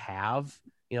have to have,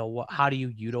 how do you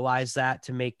utilize that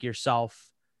to make yourself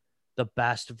the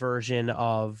best version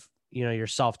of,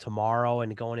 yourself tomorrow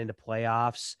and going into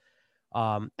playoffs?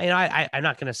 I'm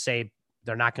not going to say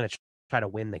they're not going to try to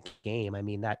win the game. I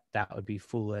mean, that would be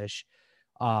foolish.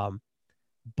 But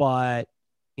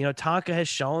Tonka has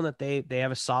shown that they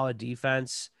have a solid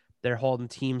defense. They're holding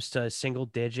teams to single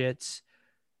digits,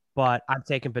 but I'm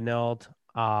taking Benilde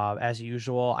as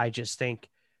usual. I just think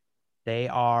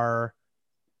they're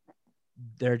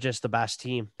just the best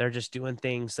team. They're just doing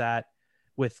things that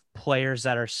with players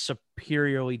that are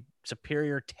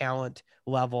superior talent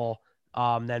level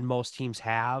than most teams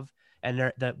have.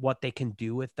 And that what they can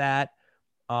do with that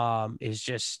is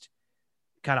just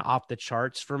kind of off the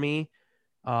charts for me.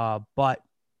 But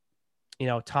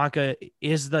Tonka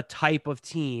is the type of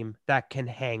team that can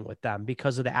hang with them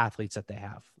because of the athletes that they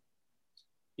have.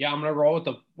 Yeah, I'm gonna roll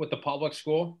with the public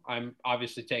school. I'm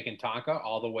obviously taking Tonka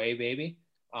all the way, baby.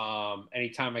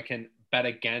 Anytime I can bet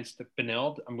against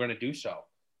Benilde, I'm gonna do so.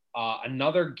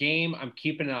 Another game I'm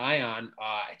keeping an eye on.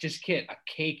 I just get a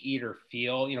cake eater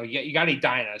feel. You got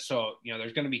Edina, so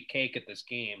there's going to be cake at this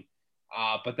game.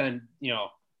 But then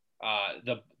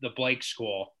the Blake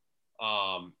school,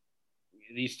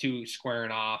 these two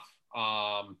squaring off.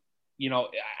 I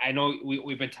know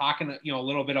we've been talking a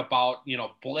little bit about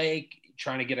Blake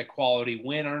trying to get a quality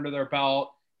win under their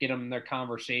belt, get them in their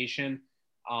conversation.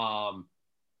 I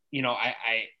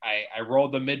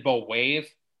rolled the Midbow wave.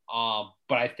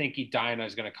 But I think Edina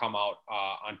is going to come out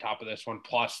on top of this one.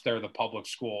 Plus, they're the public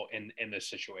school in this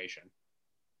situation.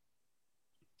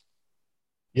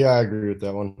 Yeah, I agree with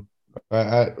that one.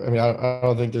 I mean, I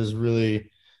don't think there's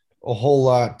really a whole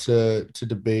lot to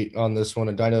debate on this one.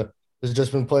 Edina has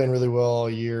just been playing really well all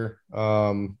year.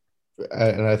 And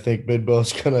I think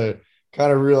Midbow's going to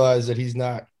kind of realize that he's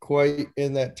not quite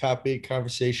in that top 8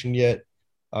 conversation yet.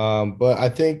 But I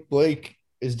think Blake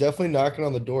is definitely knocking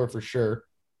on the door for sure.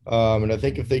 And I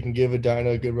think if they can give Edina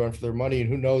a good run for their money, and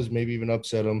who knows, maybe even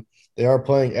upset them, they are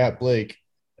playing at Blake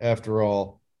after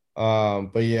all.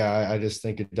 But yeah, I just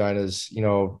think Edina's,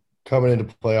 coming into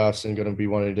playoffs and going to be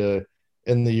wanting to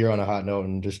end the year on a hot note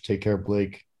and just take care of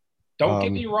Blake. Don't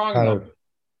get me wrong, kind though.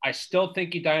 I still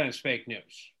think Edina is fake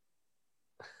news.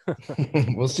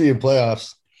 We'll see in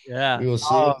playoffs. Yeah. We will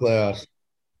see in playoffs.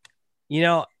 You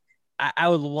know, I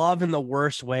would love in the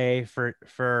worst way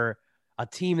for a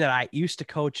team that I used to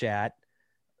coach at,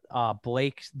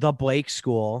 the Blake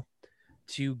School,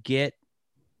 to get,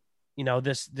 you know,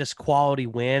 this quality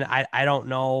win. I don't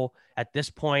know at this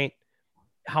point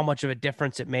how much of a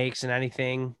difference it makes in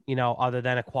anything, you know, other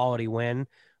than a quality win.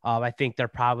 I think they're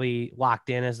probably locked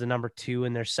in as the number 2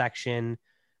 in their section.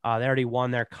 They already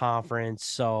won their conference.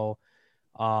 So,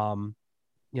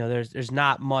 you know, there's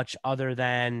not much other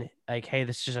than like, hey,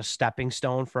 this is just a stepping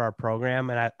stone for our program.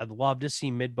 And I'd love to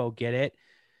see Midbow get it.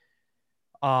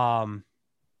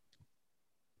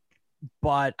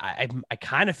 But I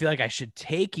kind of feel like I should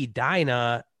take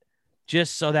Edina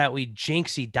just so that we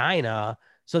jinx Edina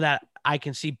so that I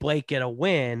can see Blake get a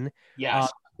win. Yes.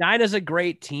 Edina's a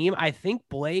great team. I think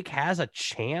Blake has a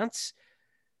chance.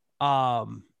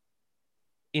 You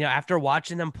know, after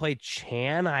watching them play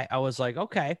Chan, I was like,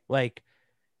 okay, like,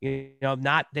 you know,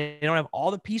 they don't have all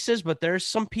the pieces, but there's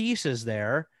some pieces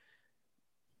there.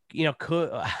 You know,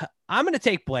 I'm going to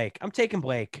take Blake. I'm taking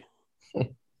Blake.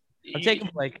 I'm taking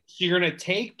Blake. So you're going to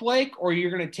take Blake, or you're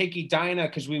going to take Edina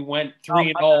because we went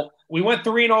 3-0. We went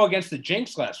 3-0 against the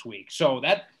Jinx last week, so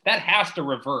that has to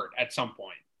revert at some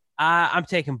point. I'm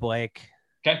taking Blake.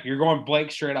 Okay, you're going Blake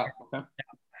straight up. Okay,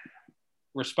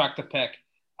 respect the pick.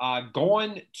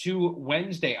 Going to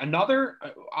Wednesday, another.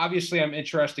 Obviously, I'm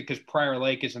interested because Prior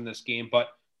Lake is in this game, but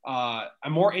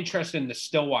I'm more interested in the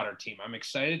Stillwater team. I'm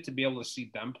excited to be able to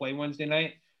see them play Wednesday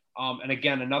night. And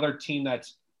again, another team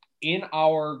that's in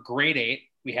our grade 8.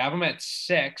 We have them at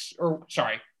 6,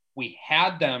 we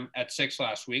had them at 6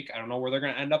 last week. I don't know where they're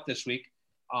going to end up this week.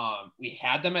 We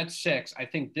had them at 6. I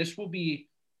think this will be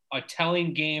a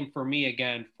telling game for me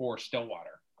again for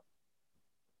Stillwater.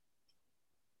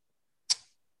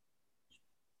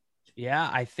 Yeah,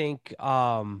 I think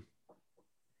I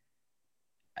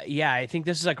think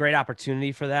this is a great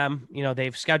opportunity for them. You know,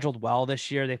 they've scheduled well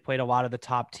this year. They've played a lot of the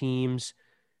top teams.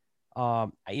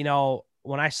 You know,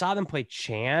 when I saw them play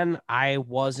Chan, I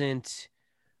wasn't,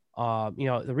 you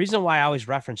know, the reason why I always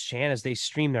reference Chan is they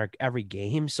stream their every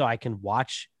game. So I can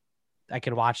watch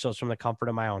those from the comfort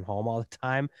of my own home all the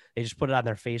time. They just put it on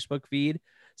their Facebook feed.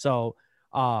 So,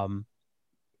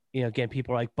 you know, again,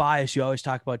 people are like, bias, you always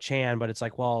talk about Chan, but it's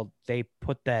like, well, they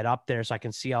put that up there so I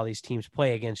can see all these teams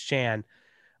play against Chan.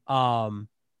 Again,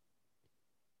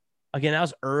 that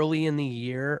was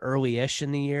early-ish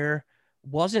in the year.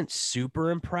 Wasn't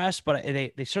super impressed, but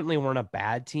they certainly weren't a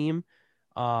bad team.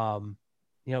 You know,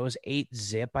 it was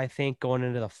 8-0, I think, going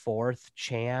into the 4th,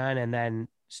 Chan, and then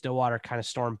Stillwater kind of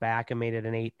stormed back and made it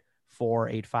an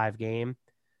 8-4, 8-5 game.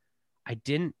 I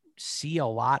didn't see a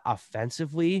lot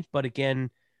offensively, but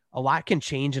again, a lot can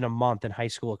change in a month in high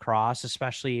school lacrosse,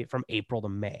 especially from April to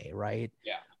May, right?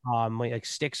 Yeah. Like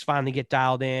sticks finally get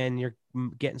dialed in, you're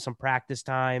getting some practice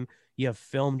time, you have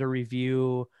film to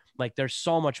review. Like there's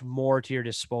so much more to your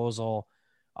disposal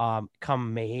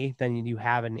come May than you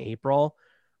have in April.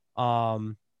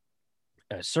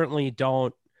 Certainly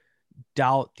don't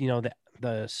doubt, you know,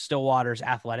 the Stillwater's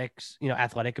athletic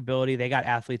ability. They got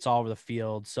athletes all over the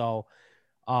field. So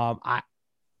I'm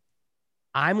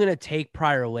going to take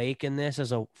Prior Lake in this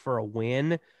for a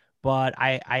win, but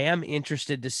I am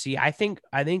interested to see. I think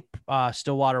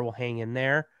Stillwater will hang in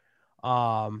there.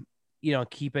 You know,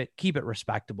 keep it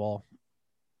respectable.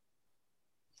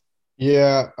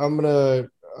 Yeah, I'm gonna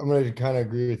kind of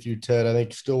agree with you, Ted. I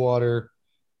think Stillwater.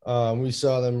 We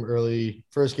saw them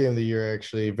first game of the year,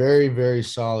 actually, very, very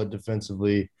solid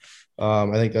defensively.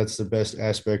 I think that's the best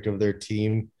aspect of their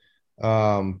team.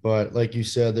 But like you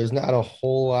said, there's not a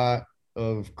whole lot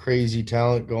of crazy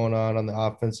talent going on the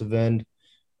offensive end.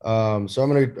 So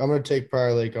I'm gonna take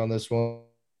Prior Lake on this one.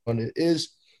 It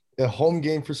is a home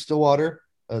game for Stillwater.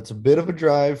 It's a bit of a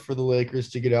drive for the Lakers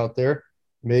to get out there.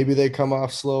 Maybe they come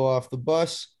off slow off the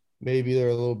bus. Maybe they're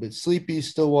a little bit sleepy.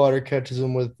 Stillwater catches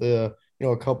them with a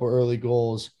couple early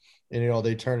goals, and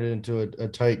they turn it into a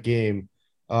tight game.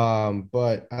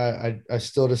 But I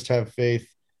still just have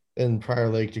faith in Prior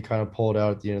Lake to kind of pull it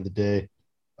out at the end of the day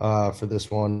for this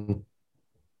one.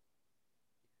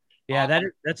 Yeah,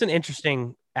 that's an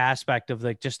interesting aspect of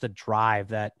just the drive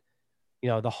that,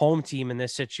 the home team in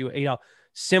this situation,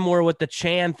 similar with the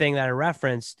Chan thing that I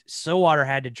referenced. Stillwater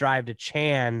had to drive to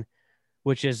Chan,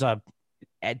 which is a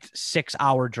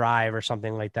 6-hour drive or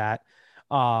something like that.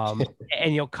 And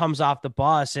comes off the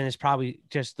bus and it's probably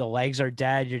just the legs are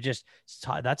dead.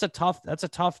 That's a tough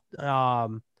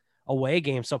away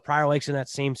game. So Prior Lake's in that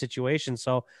same situation.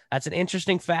 So that's an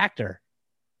interesting factor.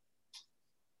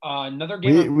 Another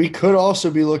game. We could also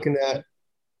be looking at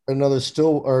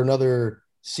another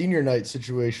senior night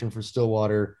situation for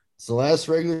Stillwater. It's the last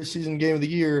regular season game of the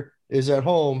year is at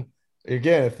home.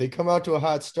 Again, if they come out to a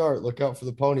hot start, look out for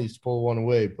the Ponies to pull one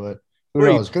away. But who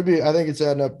knows? Could be. I think it's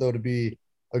adding up though to be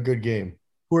a good game.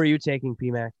 Who are you taking,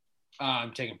 PMAC?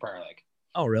 I'm taking Prior Lake.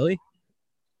 Oh, really?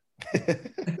 Can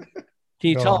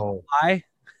you tell why?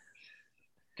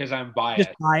 Because I'm biased.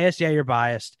 Just biased? Yeah, you're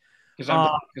biased.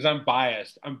 Because I'm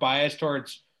biased. I'm biased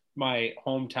towards my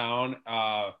hometown.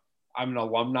 I'm an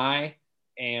alumni,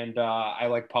 and I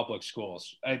like public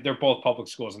schools. They're both public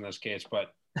schools in this case,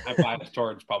 but I'm biased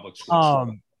towards public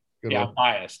schools. Yeah, I'm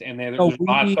biased. And there's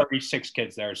about 36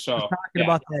 kids there. So talking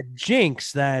about that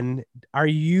jinx, then are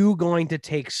you going to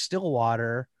take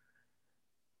Stillwater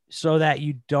so that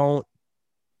you don't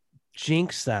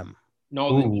jinx them?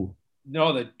 No,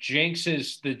 the jinx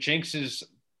has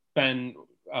been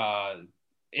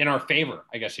in our favor,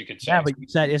 I guess you could say. Yeah, but you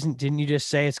said didn't you just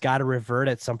say it's got to revert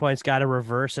at some point? It's got to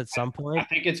reverse at some point. I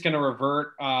think it's going to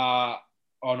revert. Oh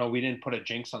no, we didn't put a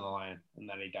jinx on the line in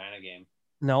that Edina game.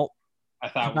 No, I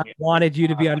thought I wanted you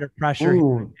to be under pressure.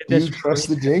 Do you trust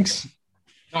the jinx?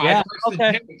 No, yeah,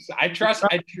 I trust the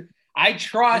jinx. I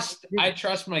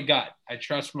trust my gut. I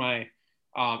trust my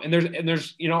and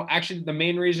there's actually the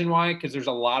main reason why, because there's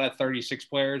a lot of 36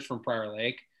 players from Prior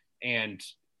Lake, and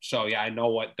so yeah, I know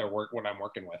what I'm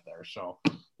working with there. So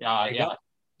yeah.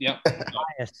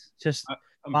 Bias. Just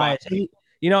bias.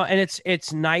 And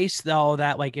it's nice though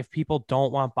that like if people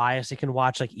don't want bias, they can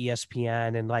watch like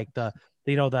ESPN and like the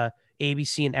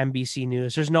ABC and NBC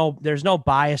News. There's no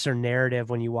bias or narrative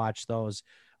when you watch those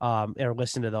or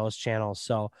listen to those channels.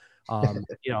 So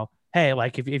hey,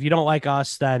 like if you don't like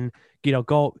us, then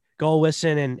go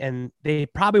listen and they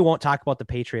probably won't talk about the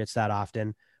Patriots that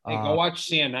often. Hey, go watch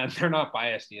CNN. They're not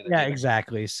biased either. Yeah,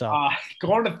 exactly. So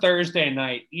going to Thursday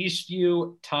night,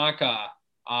 Eastview Tonka.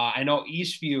 I know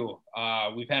Eastview.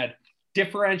 We've had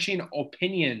differentiating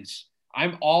opinions.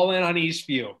 I'm all in on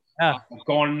Eastview. Yeah.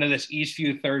 Going into this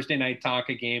Eastview Thursday night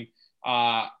Tonka game,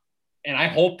 and I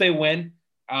hope they win.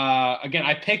 Again,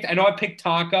 I picked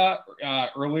Tonka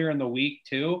earlier in the week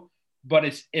too. But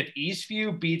if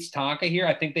Eastview beats Tonka here,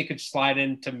 I think they could slide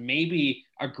into maybe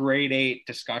a grade 8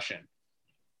 discussion.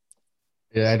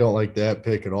 Yeah, I don't like that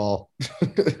pick at all.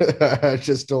 I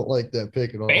just don't like that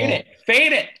pick at all.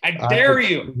 Fade it. I dare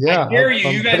you. Yeah, I dare you.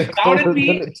 You guys doubted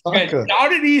me. You guys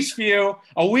doubted Eastview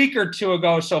a week or two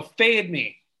ago, so fade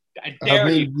me. I dare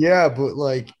you. Yeah, but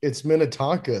like it's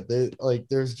Minnetonka.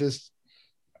 There's just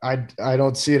I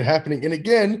don't see it happening. And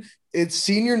again, it's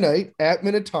senior night at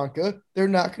Minnetonka. They're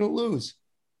not going to lose.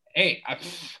 Hey,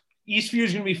 Eastview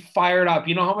is going to be fired up.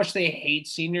 You know how much they hate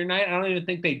senior night? I don't even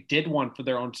think they did one for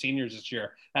their own seniors this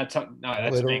year. They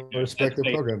don't respect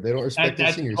their program. They don't respect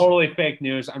their seniors. That's totally fake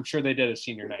news. I'm sure they did a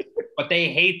senior night, but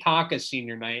they hate Tonka's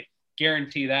senior night.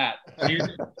 Guarantee that. So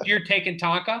you're taking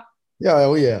Tonka? Yeah.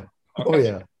 Oh yeah. Okay. Oh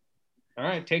yeah. All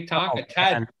right, take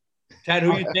Tonka. Ted,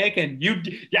 who you taking?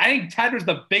 I think Ted was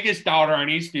the biggest doubter on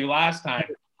Eastview last time.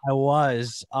 I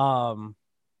was.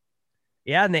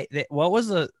 Yeah, and they what was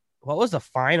the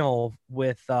final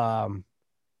with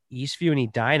Eastview and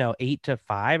Edina,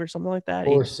 8-5 or something like that?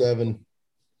 4-7.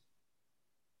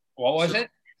 What was it?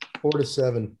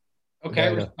 4-7. Okay,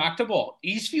 Edina. Respectable.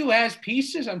 Eastview has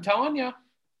pieces, I'm telling you.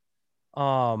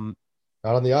 Not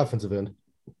on the offensive end.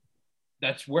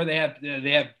 That's where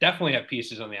they definitely have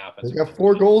pieces on the offense. They got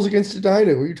 4 goals against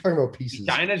Edina. What are you talking about, pieces?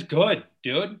 Edina's good,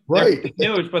 dude. Right.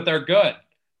 They're news, but they're good.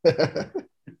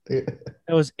 It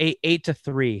was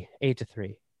 8-3.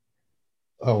 8-3.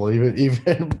 Oh, well,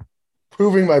 even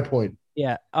proving my point.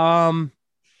 Yeah. I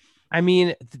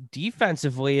mean,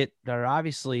 defensively, they're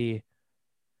obviously.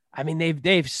 I mean,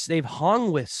 they've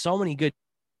hung with so many good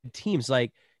teams.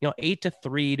 Like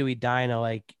 8-3 to Edina,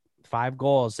 like 5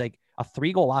 goals, like a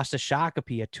 3-goal loss to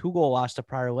Shakopee, a 2-goal loss to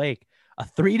Prior Lake, a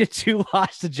 3-2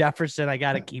 loss to Jefferson. I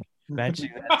got to keep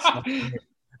mentioning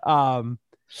that.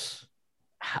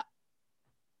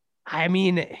 I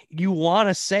mean, you want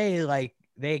to say like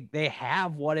they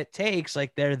have what it takes.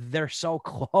 Like they're so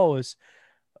close,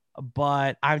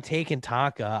 but I'm taking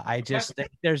Tonka. I just think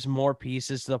there's more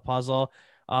pieces to the puzzle.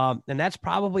 And that's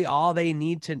probably all they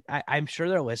need to, I'm sure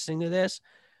they're listening to this.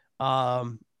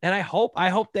 And I hope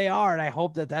they are. And I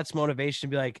hope that's motivation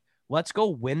to be like, let's go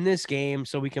win this game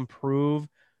so we can prove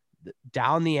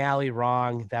down the alley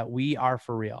wrong that we are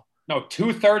for real. No,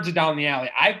 2/3 of down the alley.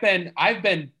 I've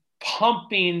been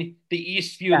pumping the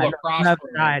Eastview lacrosse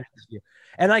program.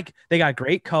 And like they got a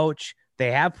great coach.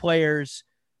 They have players.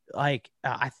 Like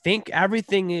I think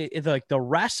everything is like the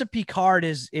recipe card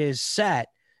is set.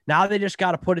 Now they just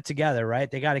got to put it together, right?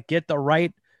 They got to get the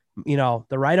right the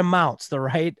right amounts, the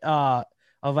right of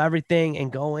everything,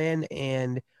 and go in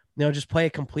and just play a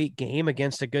complete game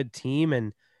against a good team.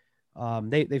 And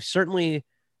they've certainly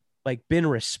like been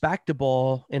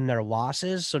respectable in their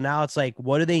losses. So now it's like,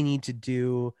 what do they need to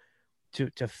do to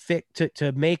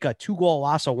make a 2-goal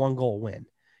loss a 1-goal win?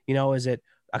 Is it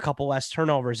a couple less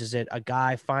turnovers? Is it a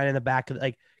guy finding the back of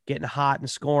like getting hot and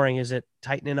scoring? Is it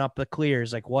tightening up the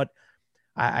clears? Like what?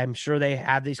 I'm sure they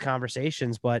have these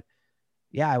conversations, but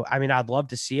yeah, I mean, I'd love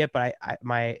to see it, but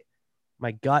my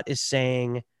gut is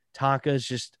saying Tonka is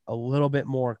just a little bit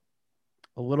more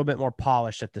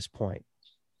polished at this point.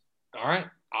 All right.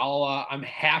 I'm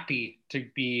happy to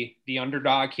be the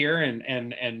underdog here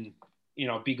and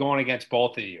be going against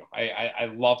both of you.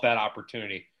 I love that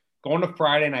opportunity. Going to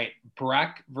Friday night,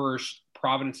 Breck versus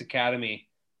Providence Academy.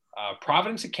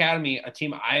 Providence Academy, a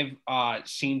team I've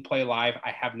seen play live.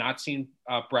 I have not seen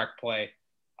Breck play.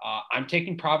 I'm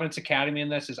taking Providence Academy in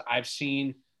this, as I've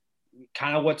seen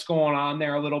kind of what's going on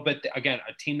there a little bit. Again,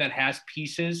 a team that has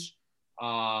pieces.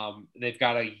 They've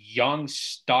got a young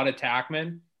stud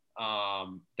attackman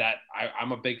that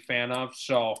I'm a big fan of.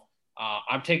 So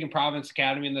I'm taking Providence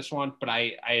Academy in this one, but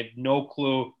I have no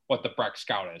clue what the Breck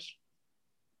Scout is.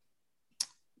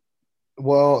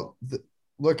 Well,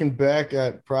 looking back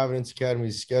at Providence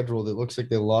Academy's schedule, it looks like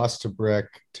they lost to Breck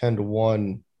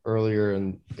 10-1 earlier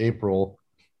in April.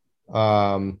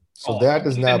 That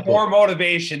does not more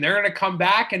motivation. They're going to come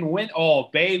back and win. Oh,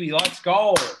 baby, let's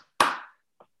go.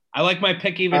 I like my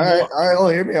pick even more. All right. Oh,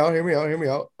 hear me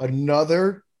out.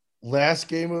 Another last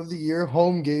game of the year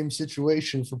home game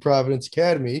situation for Providence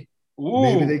Academy. Ooh.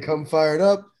 Maybe they come fired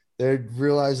up. They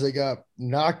realize they got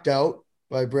knocked out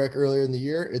by Breck earlier in the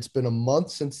year. It's been a month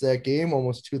since that game,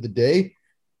 almost to the day.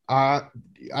 I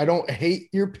don't hate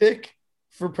your pick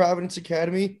for Providence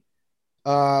Academy,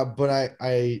 but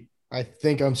I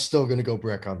think I'm still going to go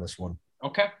Breck on this one.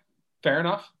 Okay, fair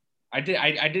enough. I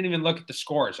didn't even look at the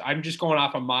scores. I'm just going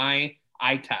off of my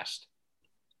eye test.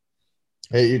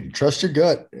 Hey, you trust your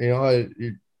gut.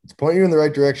 It's pointing you in the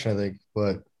right direction, I think.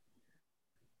 But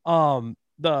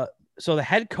the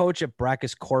head coach at Breck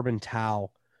is Corbin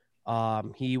Tao.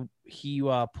 He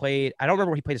played. I don't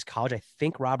remember where he played his college. I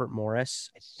think Robert Morris.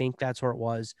 I think that's where it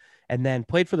was. And then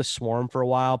played for the Swarm for a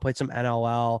while. Played some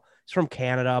NLL. He's from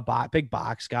Canada. Big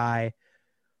box guy.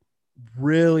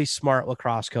 Really smart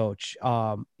lacrosse coach.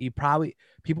 People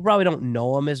probably don't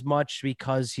know him as much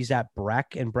because he's at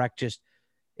Breck, and Breck just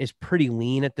is pretty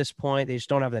lean at this point. They just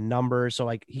don't have the numbers, so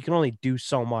like he can only do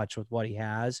so much with what he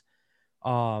has.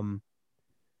 But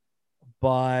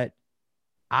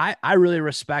I really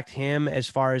respect him as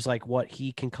far as like what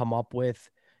he can come up with,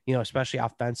 especially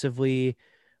offensively.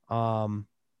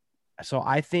 So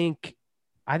I think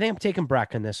I'm taking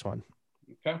Breck in this one.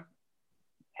 Okay.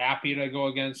 Happy to go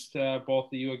against both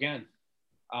of you again.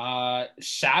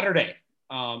 Saturday,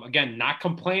 again, not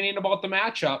complaining about the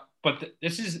matchup, but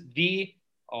this is the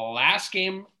last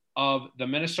game of the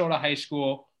Minnesota high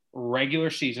school regular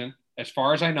season. As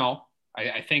far as I know,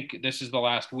 I think this is the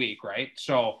last week, right?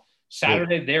 So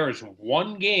Saturday, there is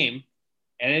one game,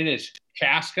 and it is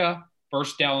Chaska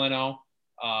versus Delano.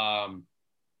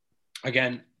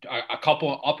 Again, a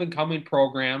couple of up-and-coming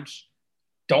programs.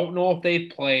 Don't know if they've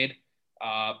played,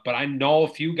 but I know a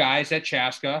few guys at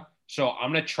Chaska, so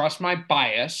I'm going to trust my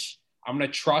bias. I'm going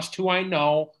to trust who I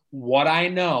know, what I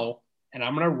know, and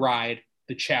I'm going to ride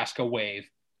the Chaska wave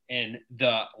in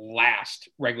the last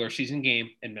regular season game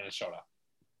in Minnesota.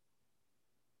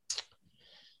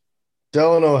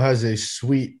 Delano has a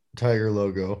sweet Tiger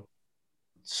logo.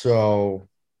 So,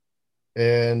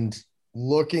 and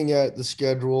looking at the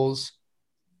schedules,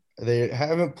 they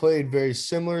haven't played very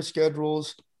similar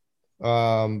schedules,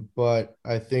 but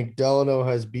I think Delano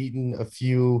has beaten a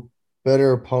few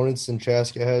better opponents than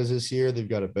Chaska has this year. They've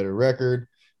got a better record.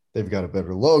 They've got a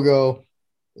better logo.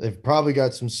 They've probably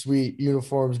got some sweet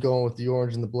uniforms going with the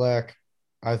orange and the black.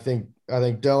 I think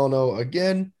Delano,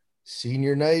 again,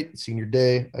 senior night, senior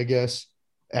day, I guess,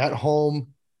 at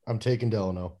home, I'm taking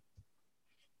Delano.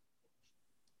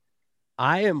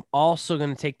 I am also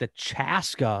going to take the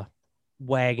Chaska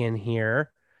wagon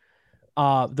here.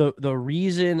 The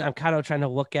reason I'm kind of trying to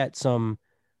look at some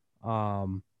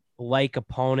like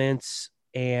opponents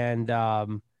and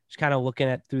just kind of looking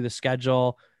at through the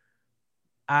schedule.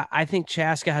 I think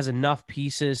Chaska has enough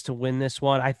pieces to win this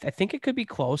one. I think it could be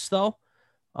close though.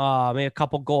 Maybe a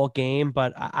couple goal game,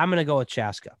 but I'm going to go with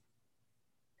Chaska.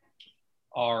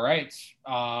 All right.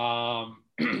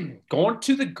 Going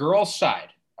to the girls' side.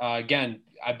 Again,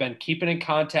 I've been keeping in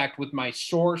contact with my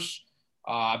source.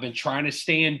 I've been trying to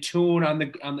stay in tune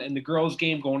in the girls'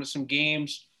 game, going to some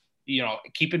games,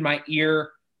 keeping my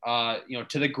ear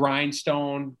to the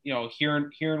grindstone,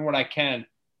 hearing what I can.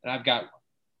 And I've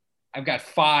got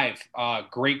 5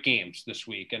 great games this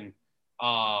week. And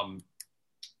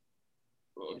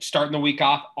starting the week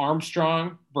off,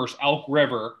 Armstrong versus Elk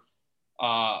River.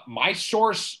 My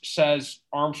source says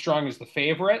Armstrong is the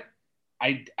favorite.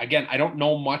 I don't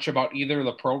know much about either of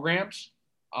the programs.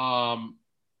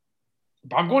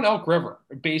 But I'm going Elk River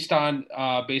based on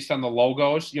the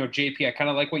logos. JP, I kind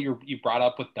of like what you brought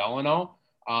up with Delano.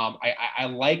 I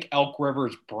like Elk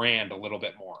River's brand a little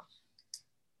bit more.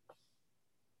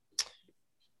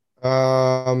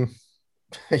 I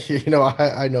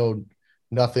know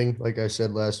nothing, like I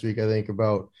said last week, I think,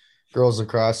 about girls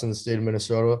lacrosse in the state of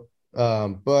Minnesota.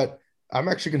 But I'm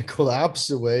actually going to go the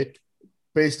opposite way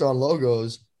based on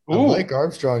logos. Ooh. I like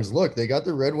Armstrong's look. They got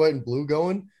the red, white, and blue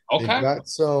going. Okay. They've got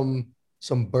some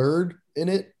bird in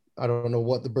it. I don't know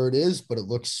what the bird is, but it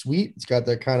looks sweet. It's got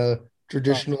that kind of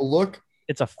traditional look.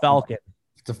 It's a falcon.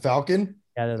 It's a falcon.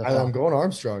 Yeah, I'm going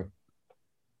Armstrong.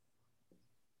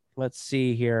 Let's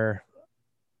see here.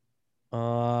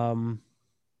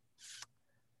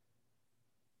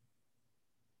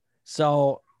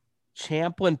 So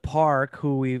Champlin Park,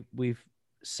 who we've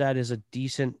said is a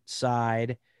decent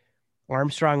side.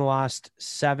 Armstrong lost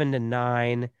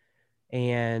 7-9,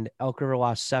 and Elk River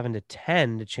lost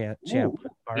 7-10 to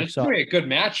Champlin Park. That's pretty a good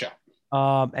matchup.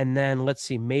 And then let's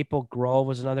see, Maple Grove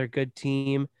was another good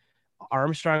team.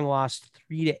 Armstrong lost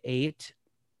 3-8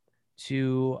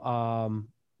 to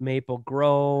Maple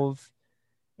Grove.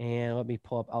 And let me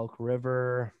pull up Elk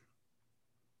River.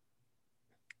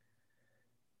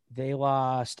 They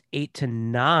lost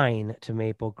 8-9 to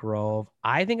Maple Grove.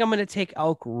 I think I'm going to take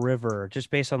Elk River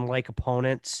just based on like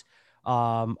opponents.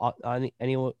 No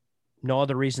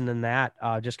other reason than that.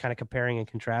 Just kind of comparing and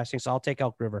contrasting. So I'll take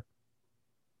Elk River.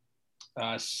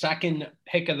 Second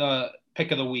pick of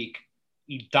the week,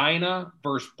 Edina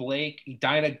versus Blake.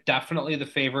 Edina definitely the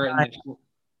favorite.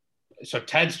 So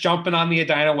Ted's jumping on the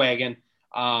Edina wagon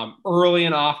early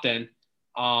and often.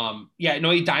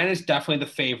 Edina is definitely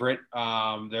the favorite.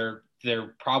 They're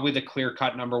probably the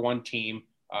clear-cut number 1 team,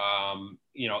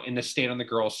 in the state on the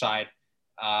girls' side.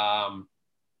 And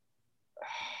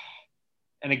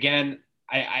again,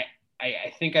 I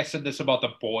think I said this about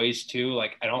the boys too.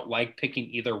 Like, I don't like picking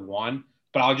either one,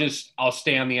 but I'll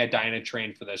stay on the Edina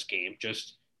train for this game,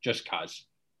 just cause.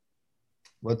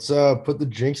 Let's put the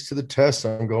jinx to the test.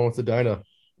 I'm going with Edina.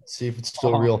 Let's see if it's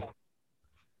still real.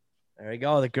 There we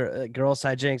go. The girls'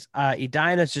 side jinx.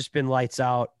 Edina's just been lights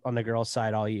out on the girls'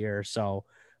 side all year. So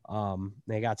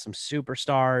they got some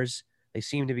superstars. They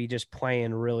seem to be just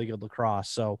playing really good lacrosse.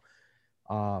 So,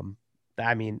 I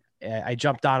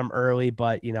jumped on them early,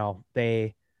 but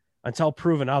they, until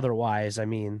proven otherwise,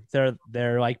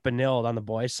 they're like Benilde on the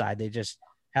boys' side. They just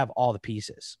have all the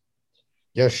pieces.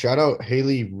 Yeah, shout out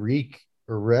Haley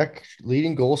Reck,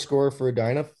 leading goal scorer for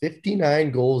Edina, 59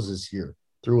 goals this year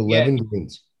through 11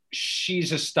 games.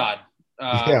 She's a stud.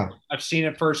 Yeah, I've seen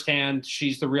it firsthand.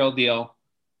 She's the real deal.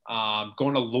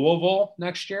 Going to Louisville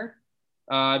next year,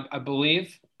 I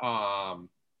believe.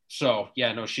 She's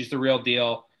the real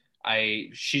deal.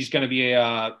 She's going to be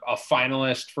a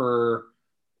finalist for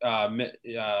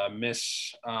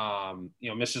Mrs.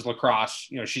 Lacrosse.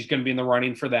 She's going to be in the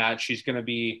running for that. She's going to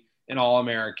be an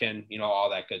All-American. All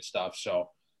that good stuff.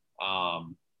 So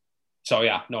for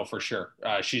sure.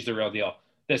 She's the real deal.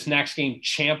 This next game,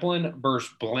 Champlin versus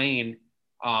Blaine.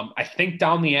 I think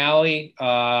Down the Alley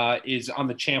is on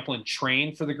the Champlin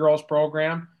train for the girls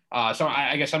program. So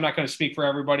I guess I'm not going to speak for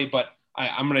everybody, but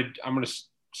I'm gonna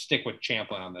stick with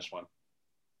Champlin on this one.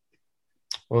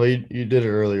 Well, you did it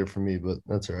earlier for me, but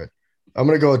that's all right. I'm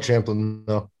gonna go with Champlin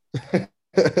though.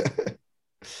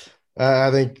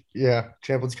 I think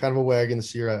Champlin's kind of a wagon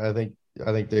this year. I think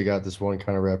they got this one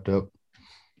kind of wrapped up.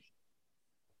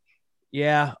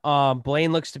 Yeah,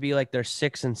 Blaine looks to be like they're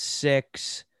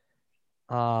 6-6.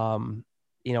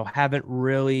 Haven't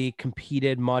really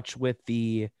competed much with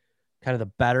the kind of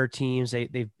the better teams.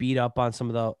 They've beat up on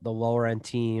some of the lower end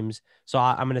teams. So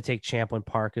I'm going to take Champlin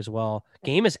Park as well.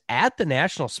 Game is at the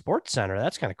National Sports Center.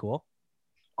 That's kind of cool.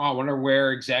 Oh, I wonder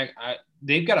where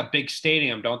they've got a big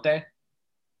stadium, don't they?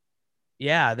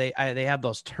 Yeah, they have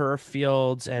those turf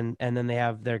fields and then they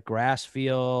have their grass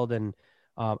field. And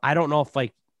I don't know if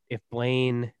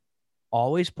Blaine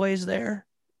always plays there.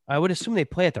 I would assume they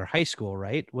play at their high school,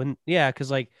 right?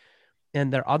 Because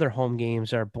and their other home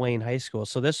games are Blaine High School.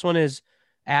 So this one is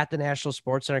at the National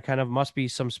Sports Center. Kind of must be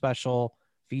some special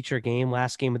feature game,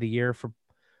 last game of the year for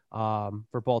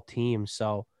both teams.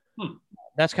 So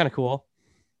that's kind of cool.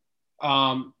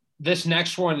 This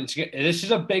next one, this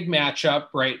is a big matchup,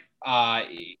 right?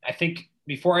 I think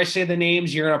before I say the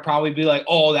names, you're gonna probably be like,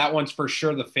 "Oh, that one's for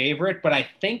sure the favorite," but I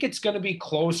think it's gonna be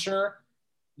closer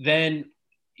than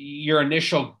your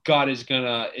initial gut is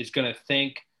gonna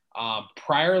think.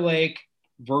 Prior Lake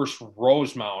versus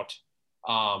Rosemount.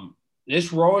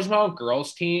 This Rosemount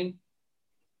girls team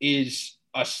is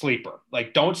a sleeper.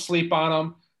 Like, don't sleep on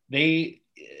them. They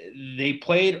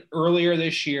played earlier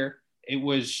this year. It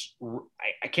was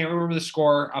I can't remember the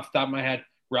score off the top of my head.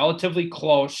 Relatively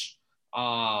close.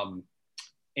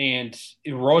 And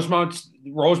Rosemount's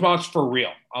for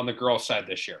real on the girls' side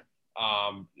this year.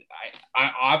 I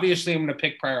obviously I'm going to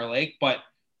pick Prior Lake, but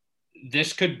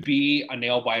this could be a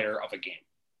nail biter of a game.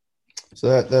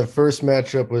 So that first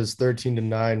matchup was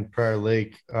 13-9 Prior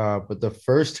Lake, but the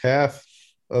first half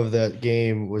of that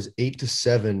game was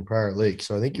 8-7 Prior Lake.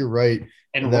 So I think you're right.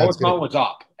 And Rosemount was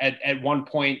up at one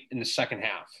point in the second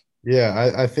half.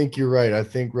 Yeah, I think you're right. I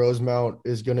think Rosemount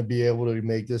is going to be able to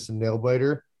make this a nail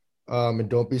biter. And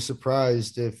don't be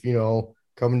surprised if,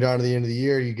 coming down to the end of the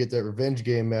year, you get that revenge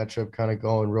game matchup kind of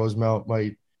going. Rosemount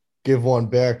might give one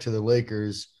back to the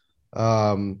Lakers.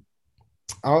 I'm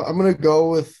going to go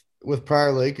with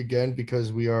Prior Lake again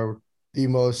because we are the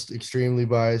most extremely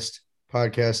biased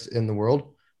podcast in the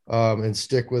world, and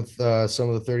stick with some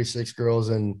of the 36 girls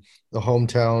and the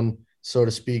hometown, so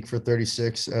to speak, for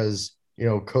 36 as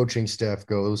coaching staff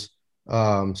goes.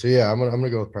 So yeah, I'm gonna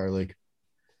go with Prior Lake.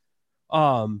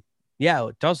 Yeah,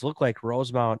 it does look like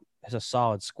Rosemount has a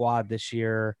solid squad this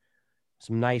year.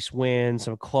 Some nice wins,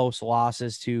 some close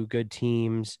losses to good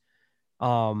teams.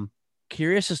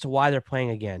 Curious as to why they're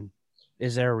playing again.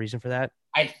 Is there a reason for that?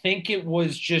 I think it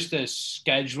was just a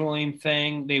scheduling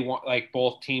thing. They want, like,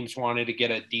 both teams wanted to get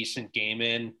a decent game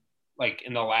in, like,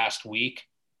 in the last week.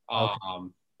 Okay.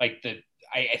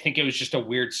 I think it was just a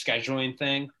weird scheduling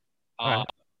thing. Right.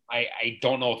 I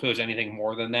don't know if it was anything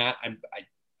more than that.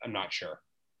 I'm not sure.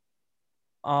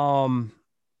 Part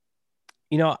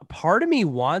of me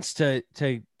wants to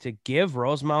give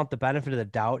Rosemount the benefit of the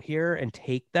doubt here and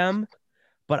take them,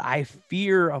 but I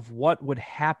fear of what would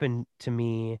happen to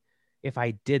me if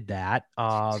I did that,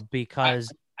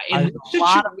 because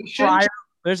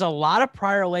there's a lot of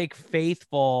Prior Lake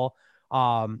faithful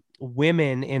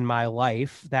women in my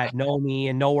life that know me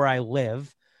and know where I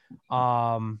live.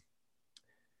 That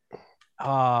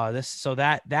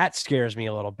scares me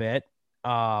a little bit.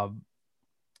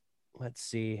 Let's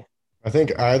see. I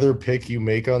think either pick you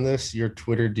make on this, your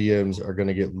Twitter DMs are going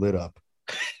to get lit up.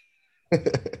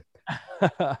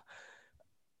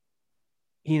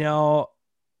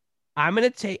 I'm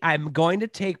going to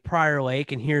take Prior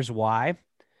Lake, and here's why.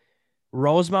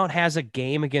 Rosemount has a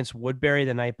game against Woodbury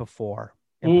the night before,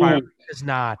 and Prior Lake is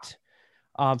not.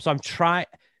 So I'm trying.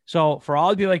 So for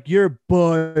all of you, like, you're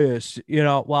biased,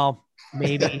 well,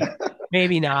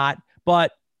 maybe not,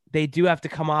 but they do have to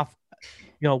come off.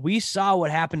 We saw what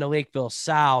happened to Lakeville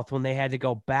South when they had to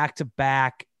go back to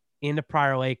back into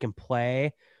Prior Lake and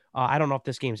play. I don't know if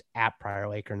this game's at Prior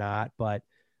Lake or not, but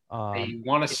you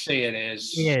want to say it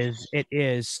is. It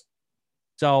is.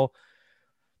 So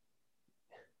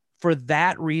for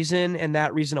that reason and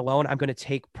that reason alone, I'm going to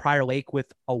take Prior Lake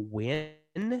with a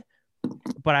win,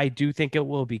 but I do think it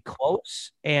will be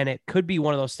close, and it could be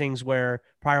one of those things where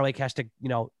Prior Lake has to,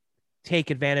 take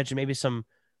advantage of maybe some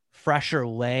fresher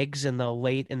legs in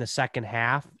the second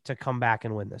half to come back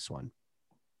and win this one.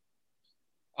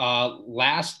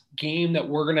 Last game that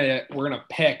we're gonna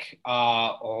pick,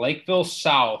 Lakeville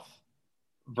South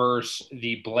versus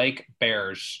the Blake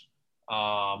Bears.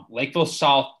 Lakeville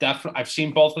South, definitely. I've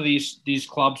seen both of these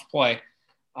clubs play.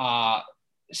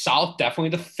 South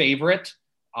definitely the favorite.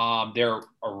 They're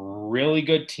a really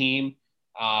good team.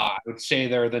 I would say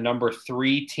they're the number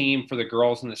 3 team for the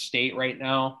girls in the state right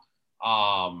now.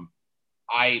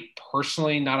 I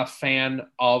personally not a fan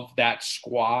of that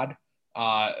squad.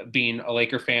 Being a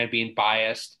Laker fan, being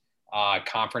biased,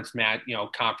 conference, a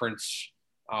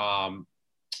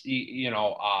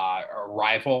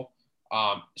rival.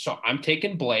 So I'm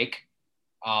taking Blake,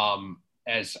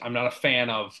 as I'm not a fan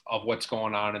of what's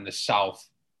going on in the South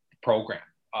program.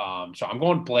 So I'm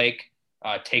going Blake,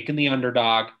 taking the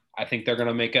underdog. I think they're going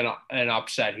to make an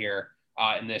upset here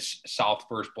in this South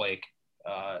versus Blake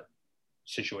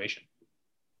situation.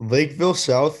 Lakeville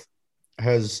South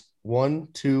has 1,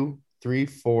 2, 3,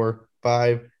 4,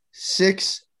 5,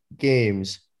 6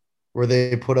 games where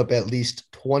they put up at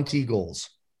least 20 goals.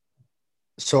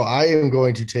 So I am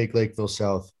going to take Lakeville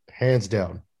South hands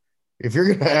down. If you're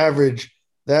going to average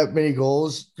that many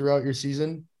goals throughout your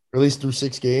season, or at least through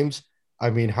 6 games, I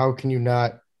mean, how can you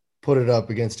not put it up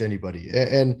against anybody?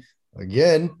 And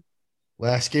again,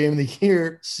 last game of the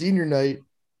year, senior night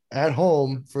at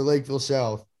home for Lakeville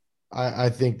South. I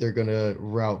think they're going to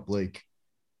rout Blake.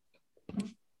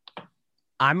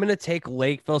 I'm going to take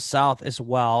Lakeville South as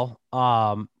well.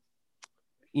 Obviously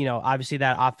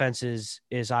that offense is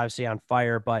obviously on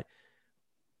fire, but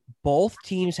both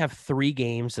teams have 3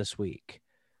 games this week.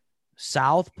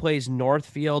 South plays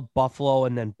Northfield, Buffalo,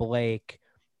 and then Blake.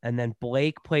 And then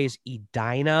Blake plays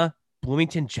Edina,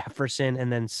 Bloomington, Jefferson,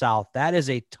 and then South. That is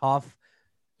a tough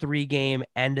 3-game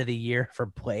end of the year for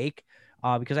Blake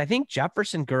because I think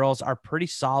Jefferson girls are pretty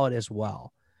solid as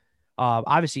well.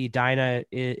 Obviously, Edina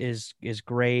is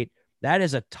great. That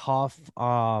is a tough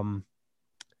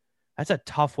that's a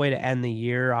tough way to end the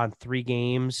year on 3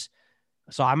 games.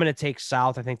 So I'm going to take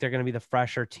South. I think they're going to be the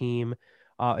fresher team.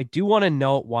 I do want to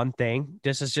note one thing.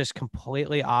 This is just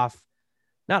completely not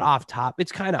off top.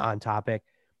 It's kind of on topic.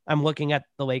 I'm looking at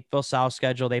the Lakeville South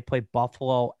schedule. They play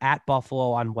Buffalo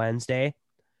on Wednesday,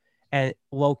 and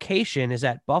location is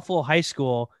at Buffalo High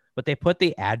School, but they put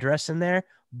the address in there,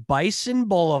 Bison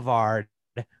Boulevard,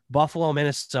 Buffalo,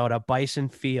 Minnesota, Bison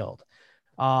Field.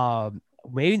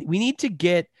 Maybe we need to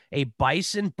get a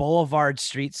Bison Boulevard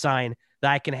street sign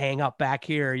that I can hang up back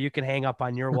here. Or you can hang up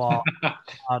on your wall.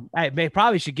 I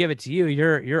probably should give it to you.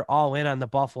 You're all in on the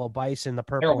Buffalo Bison, the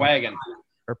purple wagon,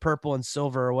 or purple and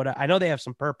silver or whatever. I know they have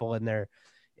some purple in their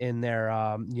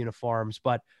uniforms,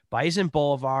 but Bison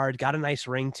Boulevard got a nice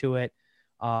ring to it.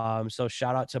 So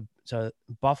shout out to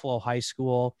Buffalo High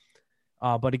School.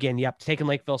 But again, yep, taking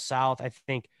Lakeville South. I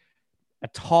think a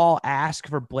tall ask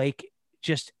for Blake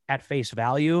just at face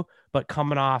value, but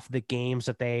coming off the games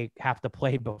that they have to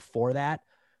play before that,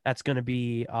 that's going to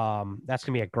be a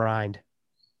grind.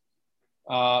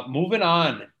 Moving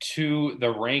on to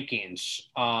the rankings.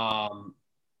 I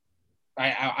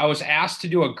was asked to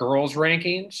do a girls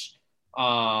rankings,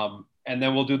 and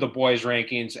then we'll do the boys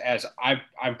rankings, as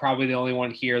I'm probably the only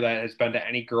one here that has been to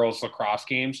any girls lacrosse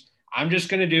games. I'm just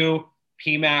going to do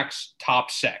PMAX top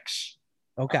 6.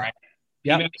 Okay. Right?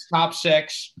 Yep. PMAX top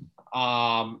 6.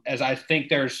 As I think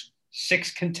there's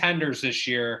 6 contenders this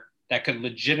year that could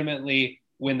legitimately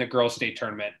win the girls' state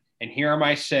tournament. And here are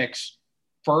my 6.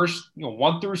 First,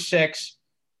 1 through 6,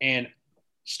 and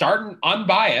starting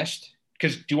unbiased,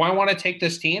 because do I want to take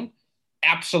this team?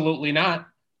 Absolutely not.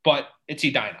 But it's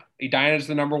Edina. Edina is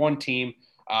the number 1 team.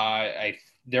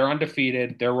 They're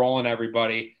undefeated. They're rolling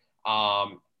everybody.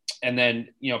 And then,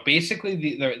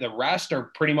 basically the rest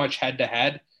are pretty much head to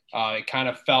head. It kind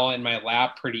of fell in my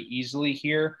lap pretty easily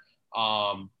here.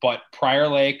 But Prior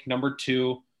Lake, number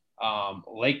 2,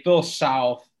 Lakeville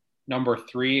South, number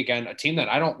 3, again, a team that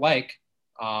I don't like.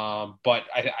 But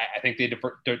I think they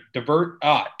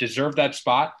deserve that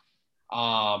spot.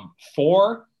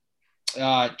 4,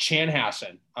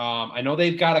 Chanhassen. I know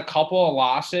they've got a couple of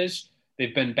losses.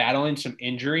 They've been battling some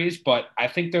injuries, but I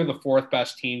think they're the 4th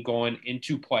best team going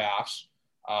into playoffs.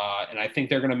 And I think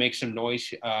they're going to make some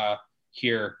noise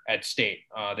here at state.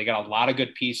 They got a lot of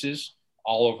good pieces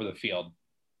all over the field.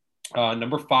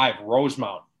 Number 5,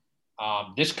 Rosemount.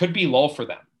 This could be low for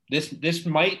them. This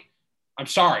might, I'm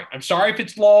sorry if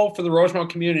it's low for the Rosemount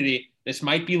community. This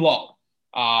might be low.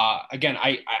 Again,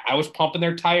 I was pumping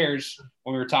their tires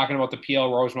when we were talking about the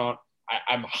PL Rosemount.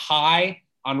 I'm high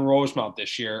on Rosemount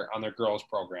this year on their girls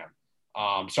program.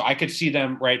 So I could see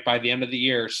them right by the end of the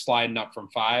year sliding up from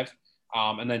 5.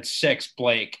 And then 6,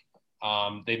 Blake.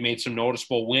 They've made some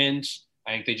noticeable wins.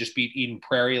 I think they just beat Eden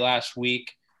Prairie last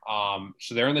week.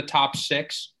 So they're in the top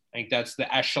 6. I think that's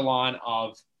the echelon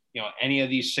of, any of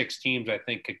these 6 teams I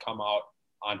think could come out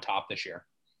on top this year.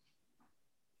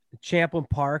 Champlin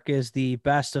Park is the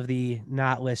best of the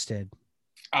not listed.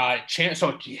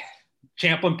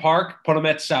 Champlin Park, put them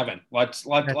at 7. Let's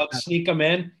sneak them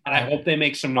in, and I hope they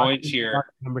make some noise here.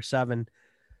 Number 7.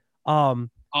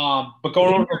 But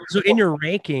going over, so in your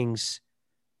rankings,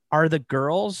 are the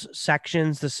girls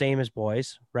sections the same as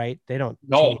boys? Right? They don't.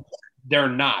 No, change. They're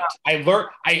not. I learned.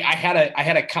 I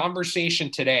had a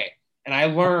conversation today, and I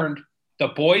learned the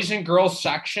boys and girls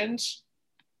sections.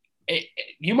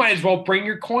 You might as well bring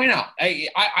your coin out.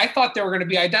 I thought they were going to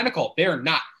be identical. They're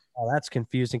not. Oh, that's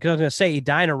confusing. Because I was going to say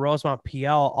Edina, Rosemount,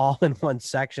 PL, all in one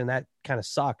section. That kind of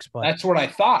sucks. But that's what I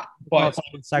thought. But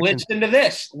listen to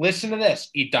this.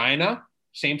 Edina,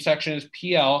 same section as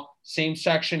PL, same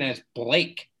section as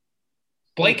Blake.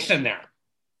 Blake's in there.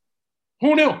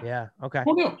 Who knew? Yeah. Okay.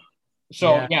 Who knew?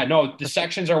 So no, the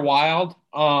sections are wild.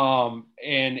 And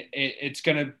it's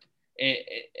gonna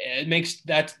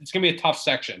it's gonna be a tough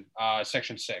section,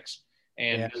 section 6,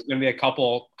 and there's gonna be a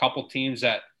couple teams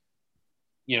that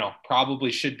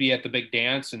probably should be at the big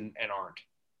dance and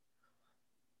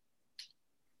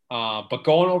aren't. But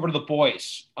going over to the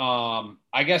boys,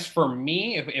 I guess for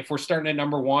me, if we're starting at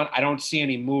number 1, I don't see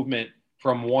any movement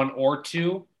from 1 or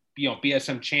 2,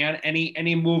 BSM Chan,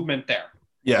 any movement there?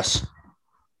 Yes.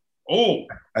 Oh,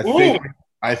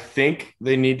 I think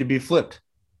they need to be flipped.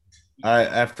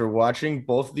 After watching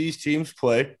both of these teams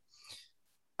play,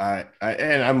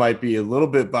 I might be a little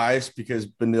bit biased because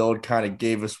Benilde kind of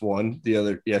gave us one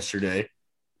yesterday,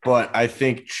 but I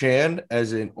think Chan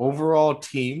as an overall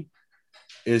team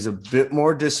is a bit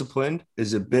more disciplined,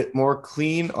 is a bit more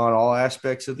clean on all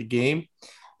aspects of the game.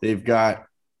 They've got,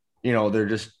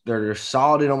 they're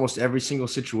solid in almost every single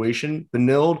situation.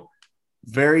 Benilde,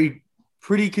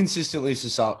 pretty consistently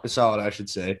solid, I should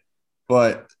say,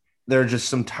 but there are just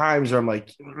some times where I'm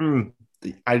like,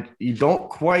 you don't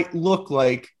quite look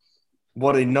like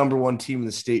what a number one team in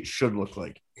the state should look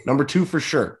like. Number 2 for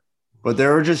sure. But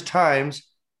there are just times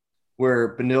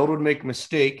where Benilde would make a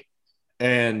mistake,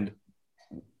 and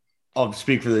I'll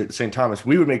speak for the St. Thomas.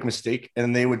 We would make a mistake,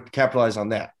 and they would capitalize on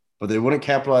that. But they wouldn't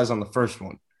capitalize on the first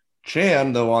one.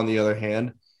 Chan, though, on the other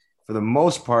hand, for the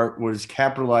most part, was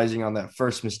capitalizing on that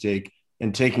first mistake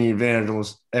and taking advantage of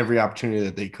almost every opportunity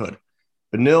that they could.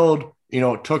 Benilde,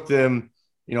 took them,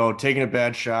 taking a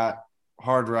bad shot,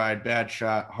 hard ride, bad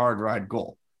shot, hard ride,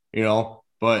 goal,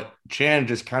 but Chan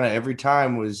just kind of every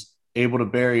time was able to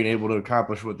bury and able to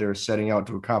accomplish what they were setting out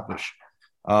to accomplish.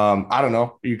 I don't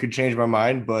know. You could change my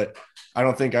mind, but I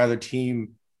don't think either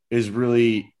team is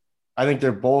really – I think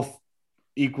they're both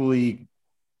equally,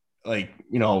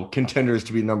 contenders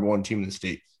to be the number one team in the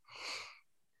state.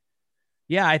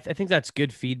 Yeah, I think that's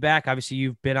good feedback. Obviously,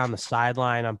 you've been on the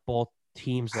sideline on both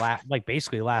teams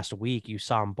basically last week. You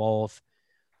saw them both.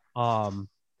 I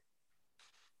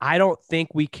don't think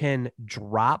we can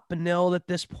drop Benilde at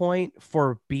this point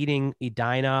for beating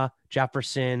Edina,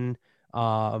 Jefferson,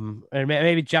 and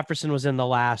maybe Jefferson was in the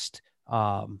last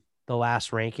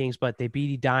rankings, but they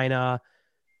beat Edina,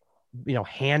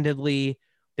 handedly.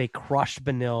 They crushed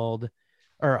Benilde,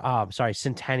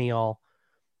 Centennial.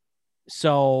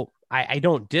 So I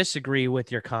don't disagree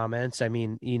with your comments. I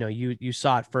mean, you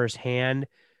saw it firsthand,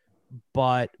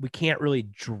 but we can't really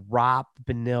drop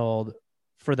Benilde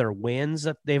for their wins.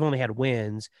 They've only had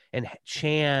wins. And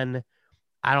Chan,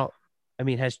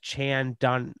 has Chan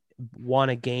won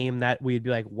a game that we'd be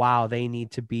like, wow, they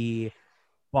need to be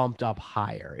bumped up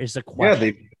higher is the question.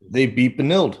 Yeah, they beat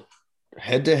Benilde.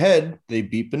 Head to head, they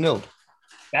beat Benilde.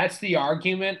 That's the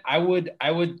argument. I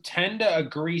would tend to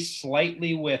agree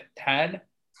slightly with Ted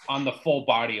on the full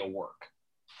body of work.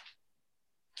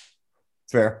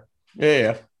 Fair.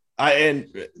 Yeah. And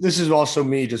this is also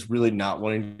me just really not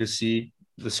wanting to see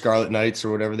the Scarlet Knights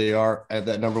or whatever they are at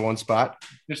that number 1 spot.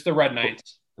 Just the Red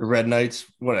Knights. The Red Knights,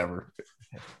 whatever.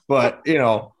 But,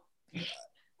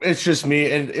 it's just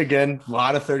me. And again, a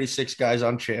lot of 36 guys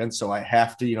on Chan, so I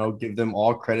have to, give them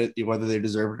all credit, whether they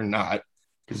deserve it or not.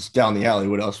 Because down the alley,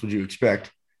 what else would you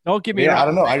expect? Don't give me. I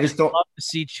don't know. I just don't. I'd love to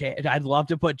see Chan. I'd love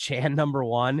to put Chan number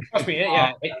 1. Trust me,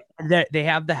 yeah. They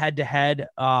have the head-to-head,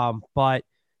 but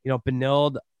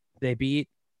Benilde, they beat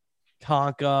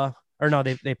Tonka, or no,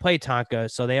 they played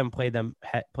Tonka, so they haven't played them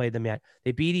yet.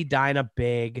 They beat Edina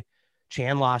big.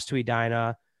 Chan lost to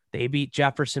Edina. They beat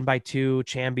Jefferson by 2.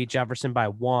 Chan beat Jefferson by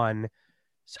 1.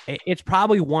 So it's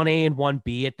probably 1A and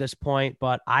 1B at this point,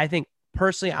 but I think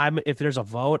personally, if there's a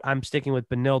vote, I'm sticking with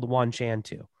Benilde 1, Chan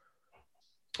 2.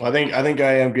 I think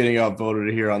I am getting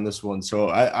outvoted here on this one, so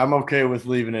I'm okay with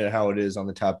leaving it how it is on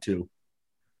the top 2.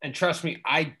 And trust me,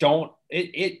 I don't.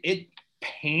 It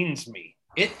pains me.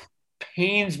 It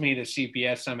pains me to see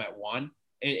BSM at 1.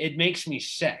 It makes me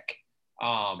sick.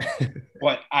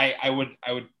 But I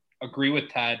would agree with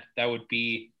Ted. That would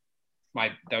be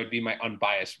my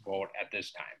unbiased vote at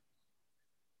this time.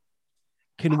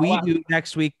 Can we do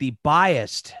next week the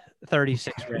biased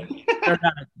 36 ranking? Or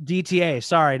not, DTA,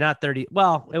 sorry, not 30.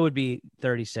 Well, it would be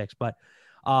 36, but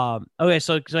okay,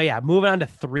 so yeah, moving on to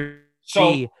 3.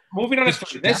 So moving on to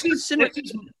 3. This is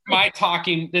my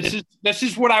talking. This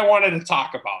is what I wanted to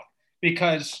talk about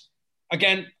because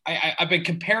again, I've been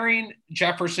comparing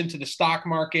Jefferson to the stock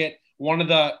market. One of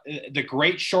the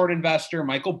great short investor,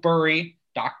 Michael Burry,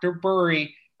 Dr.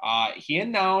 Burry, he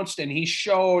announced and he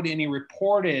showed and he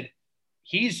reported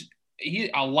he's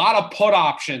a lot of put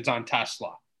options on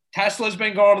Tesla. Tesla's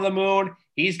been going to the moon.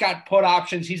 He's got put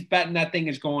options. He's betting that thing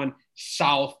is going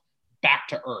south back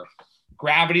to earth.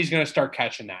 Gravity's going to start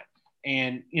catching that.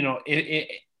 And,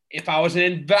 if I was an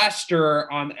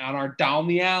investor on our down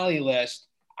the alley list,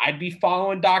 I'd be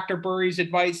following Dr. Burry's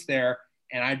advice there,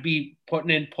 and I'd be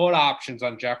putting in put options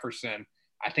on Jefferson.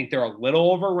 I think they're a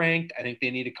little overranked. I think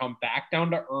they need to come back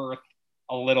down to earth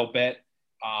a little bit.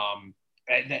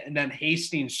 And then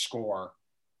Hastings' score,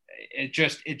 it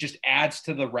just adds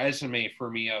to the resume for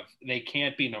me of they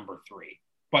can't be number 3.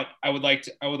 but I would like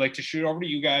to shoot over to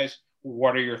you guys.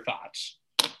 What are your thoughts?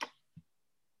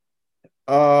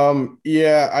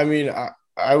 Yeah, I mean,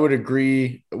 I would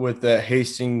agree with that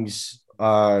Hastings,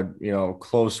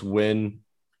 close win,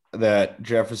 that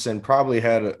Jefferson probably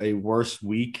had a worse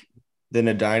week than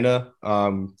Edina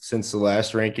since the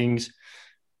last rankings.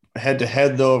 Head to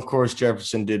head, though, of course,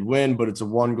 Jefferson did win, but it's a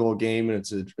 1-goal game and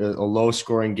it's a low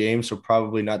scoring game, so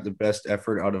probably not the best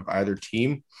effort out of either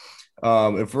team.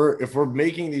 If we're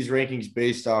making these rankings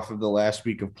based off of the last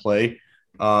week of play,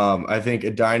 I think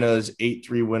Edina's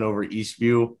 8-3 win over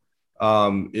Eastview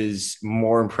is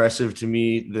more impressive to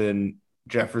me than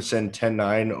Jefferson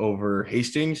 10-9 over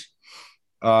Hastings.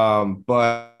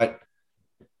 But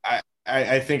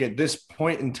I think at this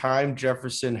point in time,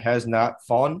 Jefferson has not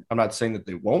fallen. I'm not saying that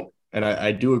they won't. And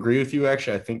I do agree with you,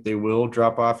 actually. I think they will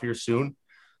drop off here soon.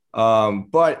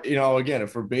 But, again,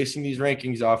 if we're basing these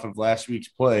rankings off of last week's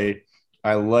play,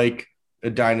 I like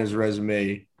Edina's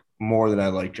resume more than I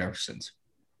like Jefferson's.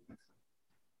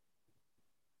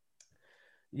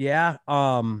 Yeah.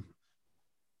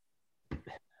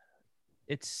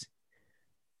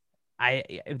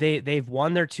 They've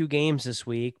won their 2 games this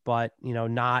week, but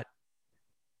not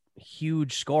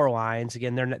huge score lines.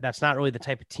 Again, that's not really the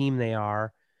type of team they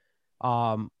are.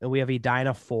 And we have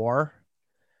Edina 4.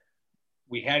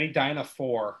 We had Edina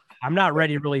 4. I'm not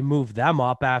ready to really move them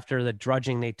up after the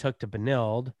drudging they took to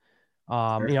Benilde.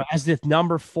 As the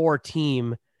number 4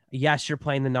 team, yes, you're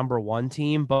playing the number 1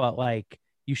 team, but like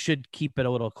you should keep it a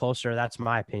little closer. That's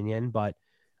my opinion. But,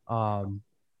 and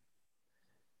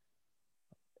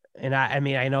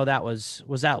I know that was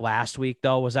that last week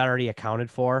though? Was that already accounted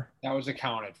for? That was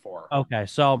accounted for. Okay.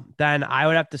 So then I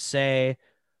would have to say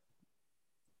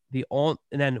and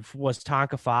then was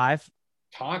Tonka 5?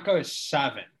 Tonka is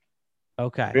 7.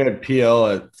 Okay. We had PL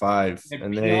at 5.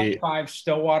 And PL 5,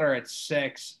 Stillwater at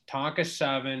 6, Tonka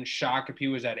 7,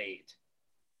 Shakopee was at 8.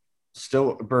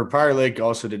 Prior Lake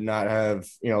also did not have,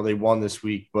 they won this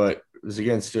week, but it was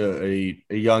against a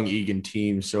young Egan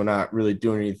team, so not really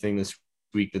doing anything this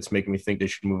week that's making me think they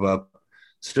should move up.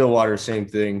 Stillwater, same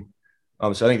thing. So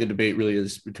I think the debate really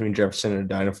is between Jefferson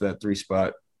and Edina for that 3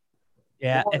 spot.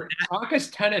 Yeah.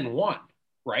 Tonka's 10-1,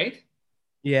 right?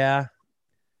 Yeah.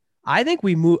 I think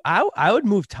we move. I would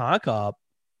move Tonka up,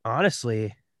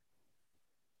 honestly.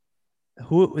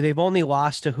 Who they've only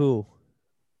lost to who?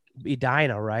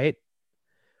 Edina, right?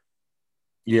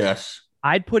 Yes.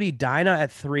 I'd put Edina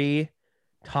at 3,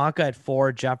 Tonka at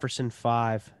 4, Jefferson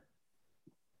 5.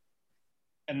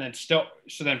 And then so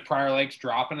then Prior Lake's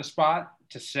dropping a spot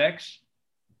to 6.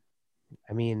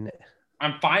 I mean,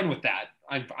 I'm fine with that.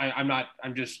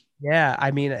 I'm just. Yeah,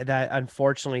 I mean that.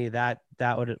 Unfortunately, that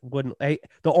wouldn't. The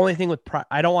only thing with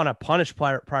I don't want to punish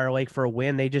Prior Lake for a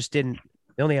win. They just didn't.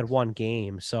 They only had 1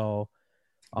 game, so.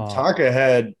 Tonka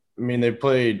had. I mean, they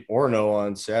played Orono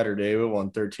on Saturday. We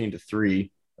won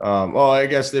 13-3. Well, I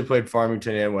guess they played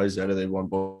Farmington and Wayzata. They won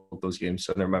both those games.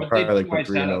 So never mind. Prior Lake went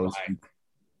 3-0.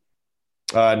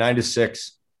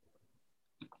 9-6.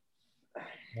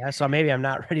 Yeah, so maybe I'm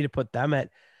not ready to put them at.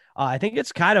 I think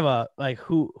it's kind of a like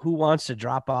who wants to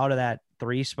drop out of that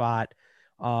 3 spot.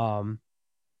 I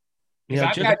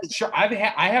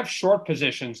have short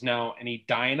positions now in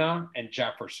Edina and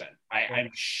Jefferson. I'm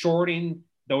shorting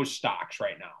those stocks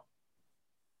right now.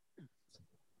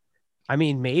 I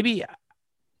mean, maybe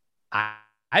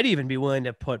I'd even be willing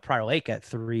to put Prior Lake at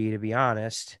 3, to be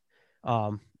honest,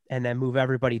 and then move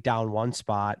everybody down 1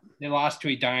 spot. They lost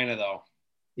to Edina though.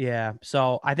 Yeah,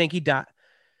 so I think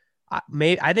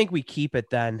I think we keep it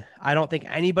then. I don't think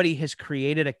anybody has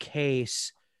created a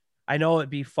case. I know it'd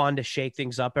be fun to shake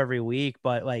things up every week,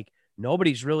 but like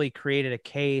nobody's really created a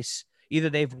case. Either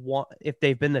they've won, if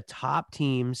they've been the top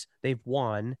teams, they've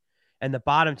won, and the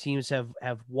bottom teams have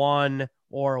won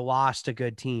or lost to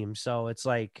good teams. So it's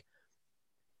like,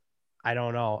 I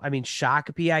don't know. I mean,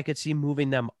 Shakopee, I could see moving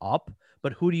them up,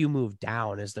 but who do you move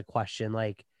down is the question.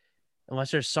 Like,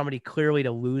 unless there's somebody clearly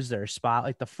to lose their spot,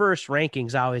 like the first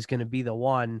ranking's always going to be the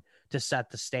one to set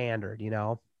the standard,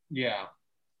 Yeah.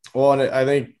 Well, and I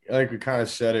think we kind of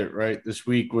said it, right? This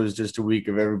week was just a week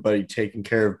of everybody taking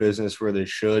care of business where they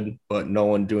should, but no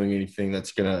one doing anything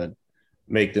that's going to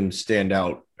make them stand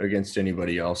out against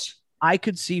anybody else. I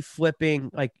could see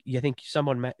flipping, like, you think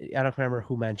someone, I don't remember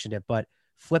who mentioned it, but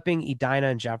flipping Edina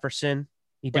and Jefferson.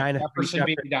 Jefferson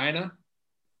beat Edina?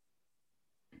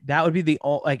 That would be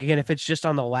again, if it's just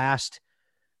on the last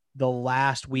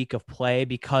week of play,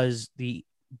 because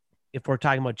if we're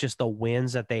talking about just the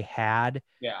wins that they had,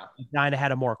 yeah, Edina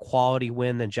had a more quality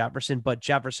win than Jefferson, but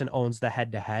Jefferson owns the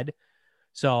head-to-head.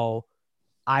 So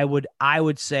I would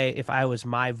say, if I was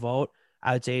my vote,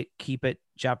 I would say keep it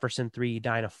Jefferson 3,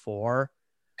 Edina 4.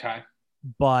 Okay.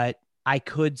 But I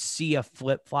could see a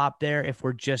flip flop there if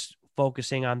we're just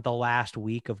focusing on the last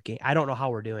week of game. I don't know how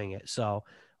we're doing it. So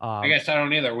I guess I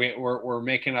don't either. We're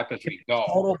making up as we go.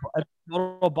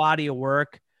 Total body of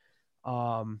work.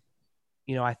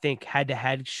 I think head to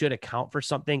head should account for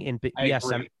something in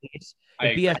BSM's case.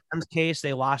 In BSM's case,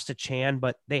 they lost to Chan,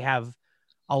 but they have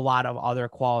a lot of other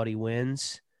quality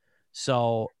wins.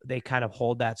 So they kind of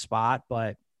hold that spot.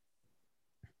 But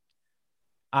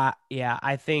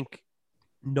I think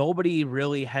nobody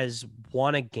really has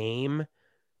won a game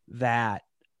that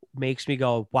makes me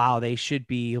go, wow, they should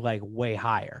be like way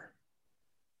higher.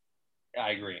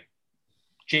 I agree.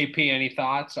 JP, any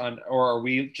thoughts on, or are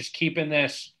we just keeping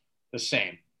this the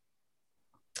same?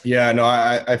 Yeah, no,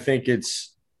 I think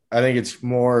it's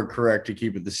more correct to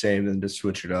keep it the same than to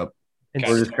switch it up. Okay.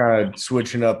 We're just kind of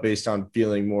switching up based on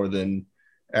feeling more than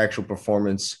actual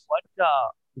performance.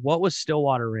 What was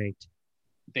Stillwater ranked?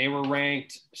 They were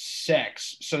ranked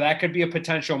 6, so that could be a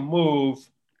potential move.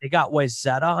 They got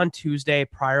Wayzata on Tuesday,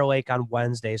 Prior Lake on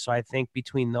Wednesday. So I think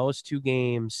between those 2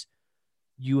 games,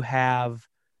 you have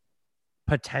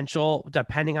potential,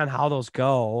 depending on how those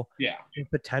go. Yeah,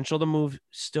 potential to move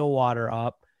Stillwater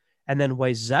up, and then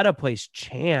Wayzata plays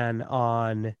Chan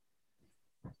on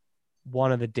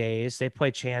one of the days. They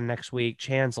play Chan next week.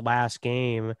 Chan's last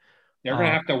game. They're gonna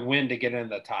have to win to get in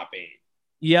the top 8.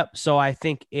 Yep. So I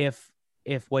think if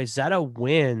Wayzata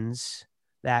wins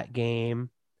that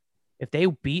game, if they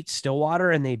beat Stillwater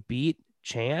and they beat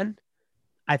Chan,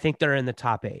 I think they're in the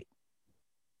top 8.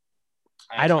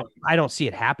 I don't see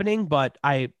it happening, but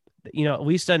at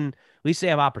least they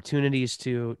have opportunities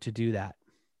to do that.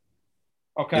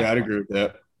 Okay. Yeah, I'd agree with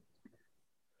that.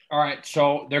 All right.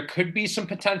 So there could be some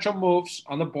potential moves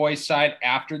on the boys' side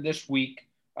after this week.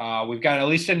 We've got at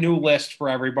least a new list for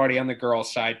everybody on the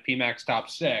girls' side, PMAX top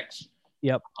 6.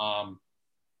 Yep.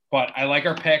 But I like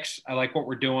our picks. I like what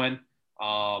we're doing.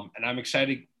 And I'm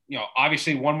excited,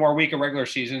 obviously one more week of regular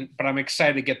season, but I'm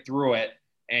excited to get through it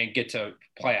and get to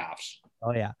playoffs.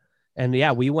 Oh yeah. And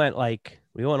yeah, we went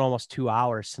almost 2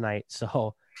 hours tonight.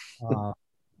 So,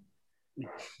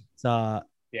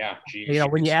 yeah, geez.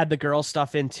 When you add the girl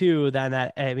stuff in too, then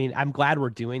I'm glad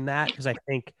we're doing that because I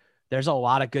think there's a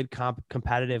lot of good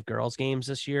competitive girls games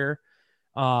this year.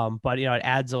 But it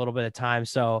adds a little bit of time.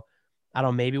 So I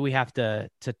don't know, maybe we have to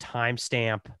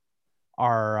timestamp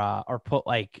our, or put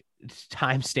like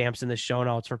timestamps in the show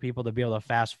notes for people to be able to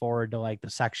fast forward to like the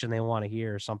section they want to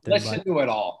hear or something. Listen to it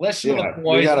all. Listen to the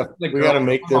boys. We gotta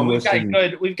make them listen.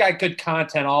 We've got good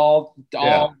content all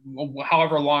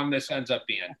however long this ends up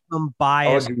being. I'm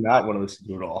biased. I do not want to listen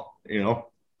to it all. You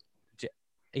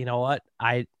know what?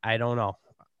 I don't know.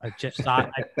 I just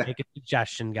thought I'd make a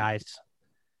suggestion, guys.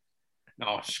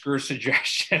 No, screw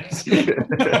suggestions.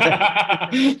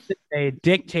 A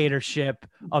dictatorship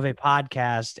of a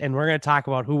podcast, and we're going to talk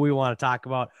about who we want to talk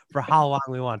about for how long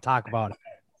we want to talk about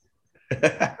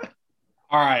it.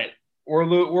 All right. We're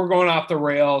going off the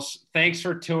rails. Thanks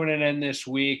for tuning in this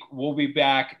week. We'll be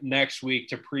back next week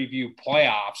to preview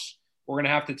playoffs. We're going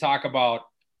to have to talk about,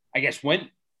 I guess, when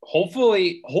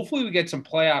hopefully we get some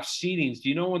playoff seedings. Do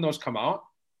you know when those come out?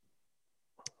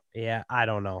 Yeah, I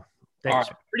don't know.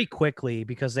 That's pretty quickly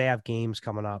because they have games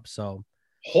coming up. So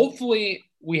hopefully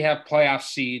we have playoff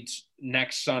seeds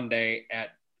next Sunday at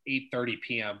 8:30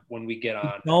 p.m. when we get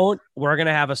on. We're going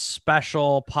to have a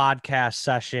special podcast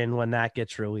session when that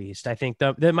gets released. I think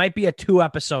there might be a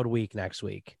 2-episode week next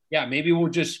week. Yeah, maybe we'll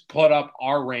just put up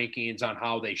our rankings on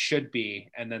how they should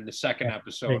be. And then the second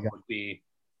episode would be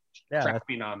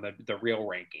crapping on the real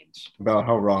rankings. About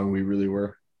how wrong we really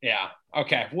were. Yeah.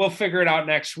 Okay. We'll figure it out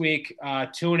next week.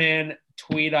 Tune in,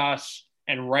 tweet us,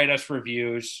 and write us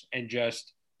reviews, and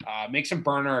just make some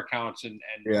burner accounts and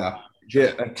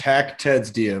attack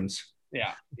Ted's DMs.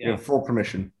 Yeah. You have full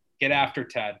permission. Get after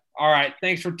Ted. All right.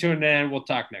 Thanks for tuning in. We'll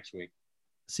talk next week.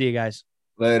 See you guys.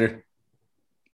 Later.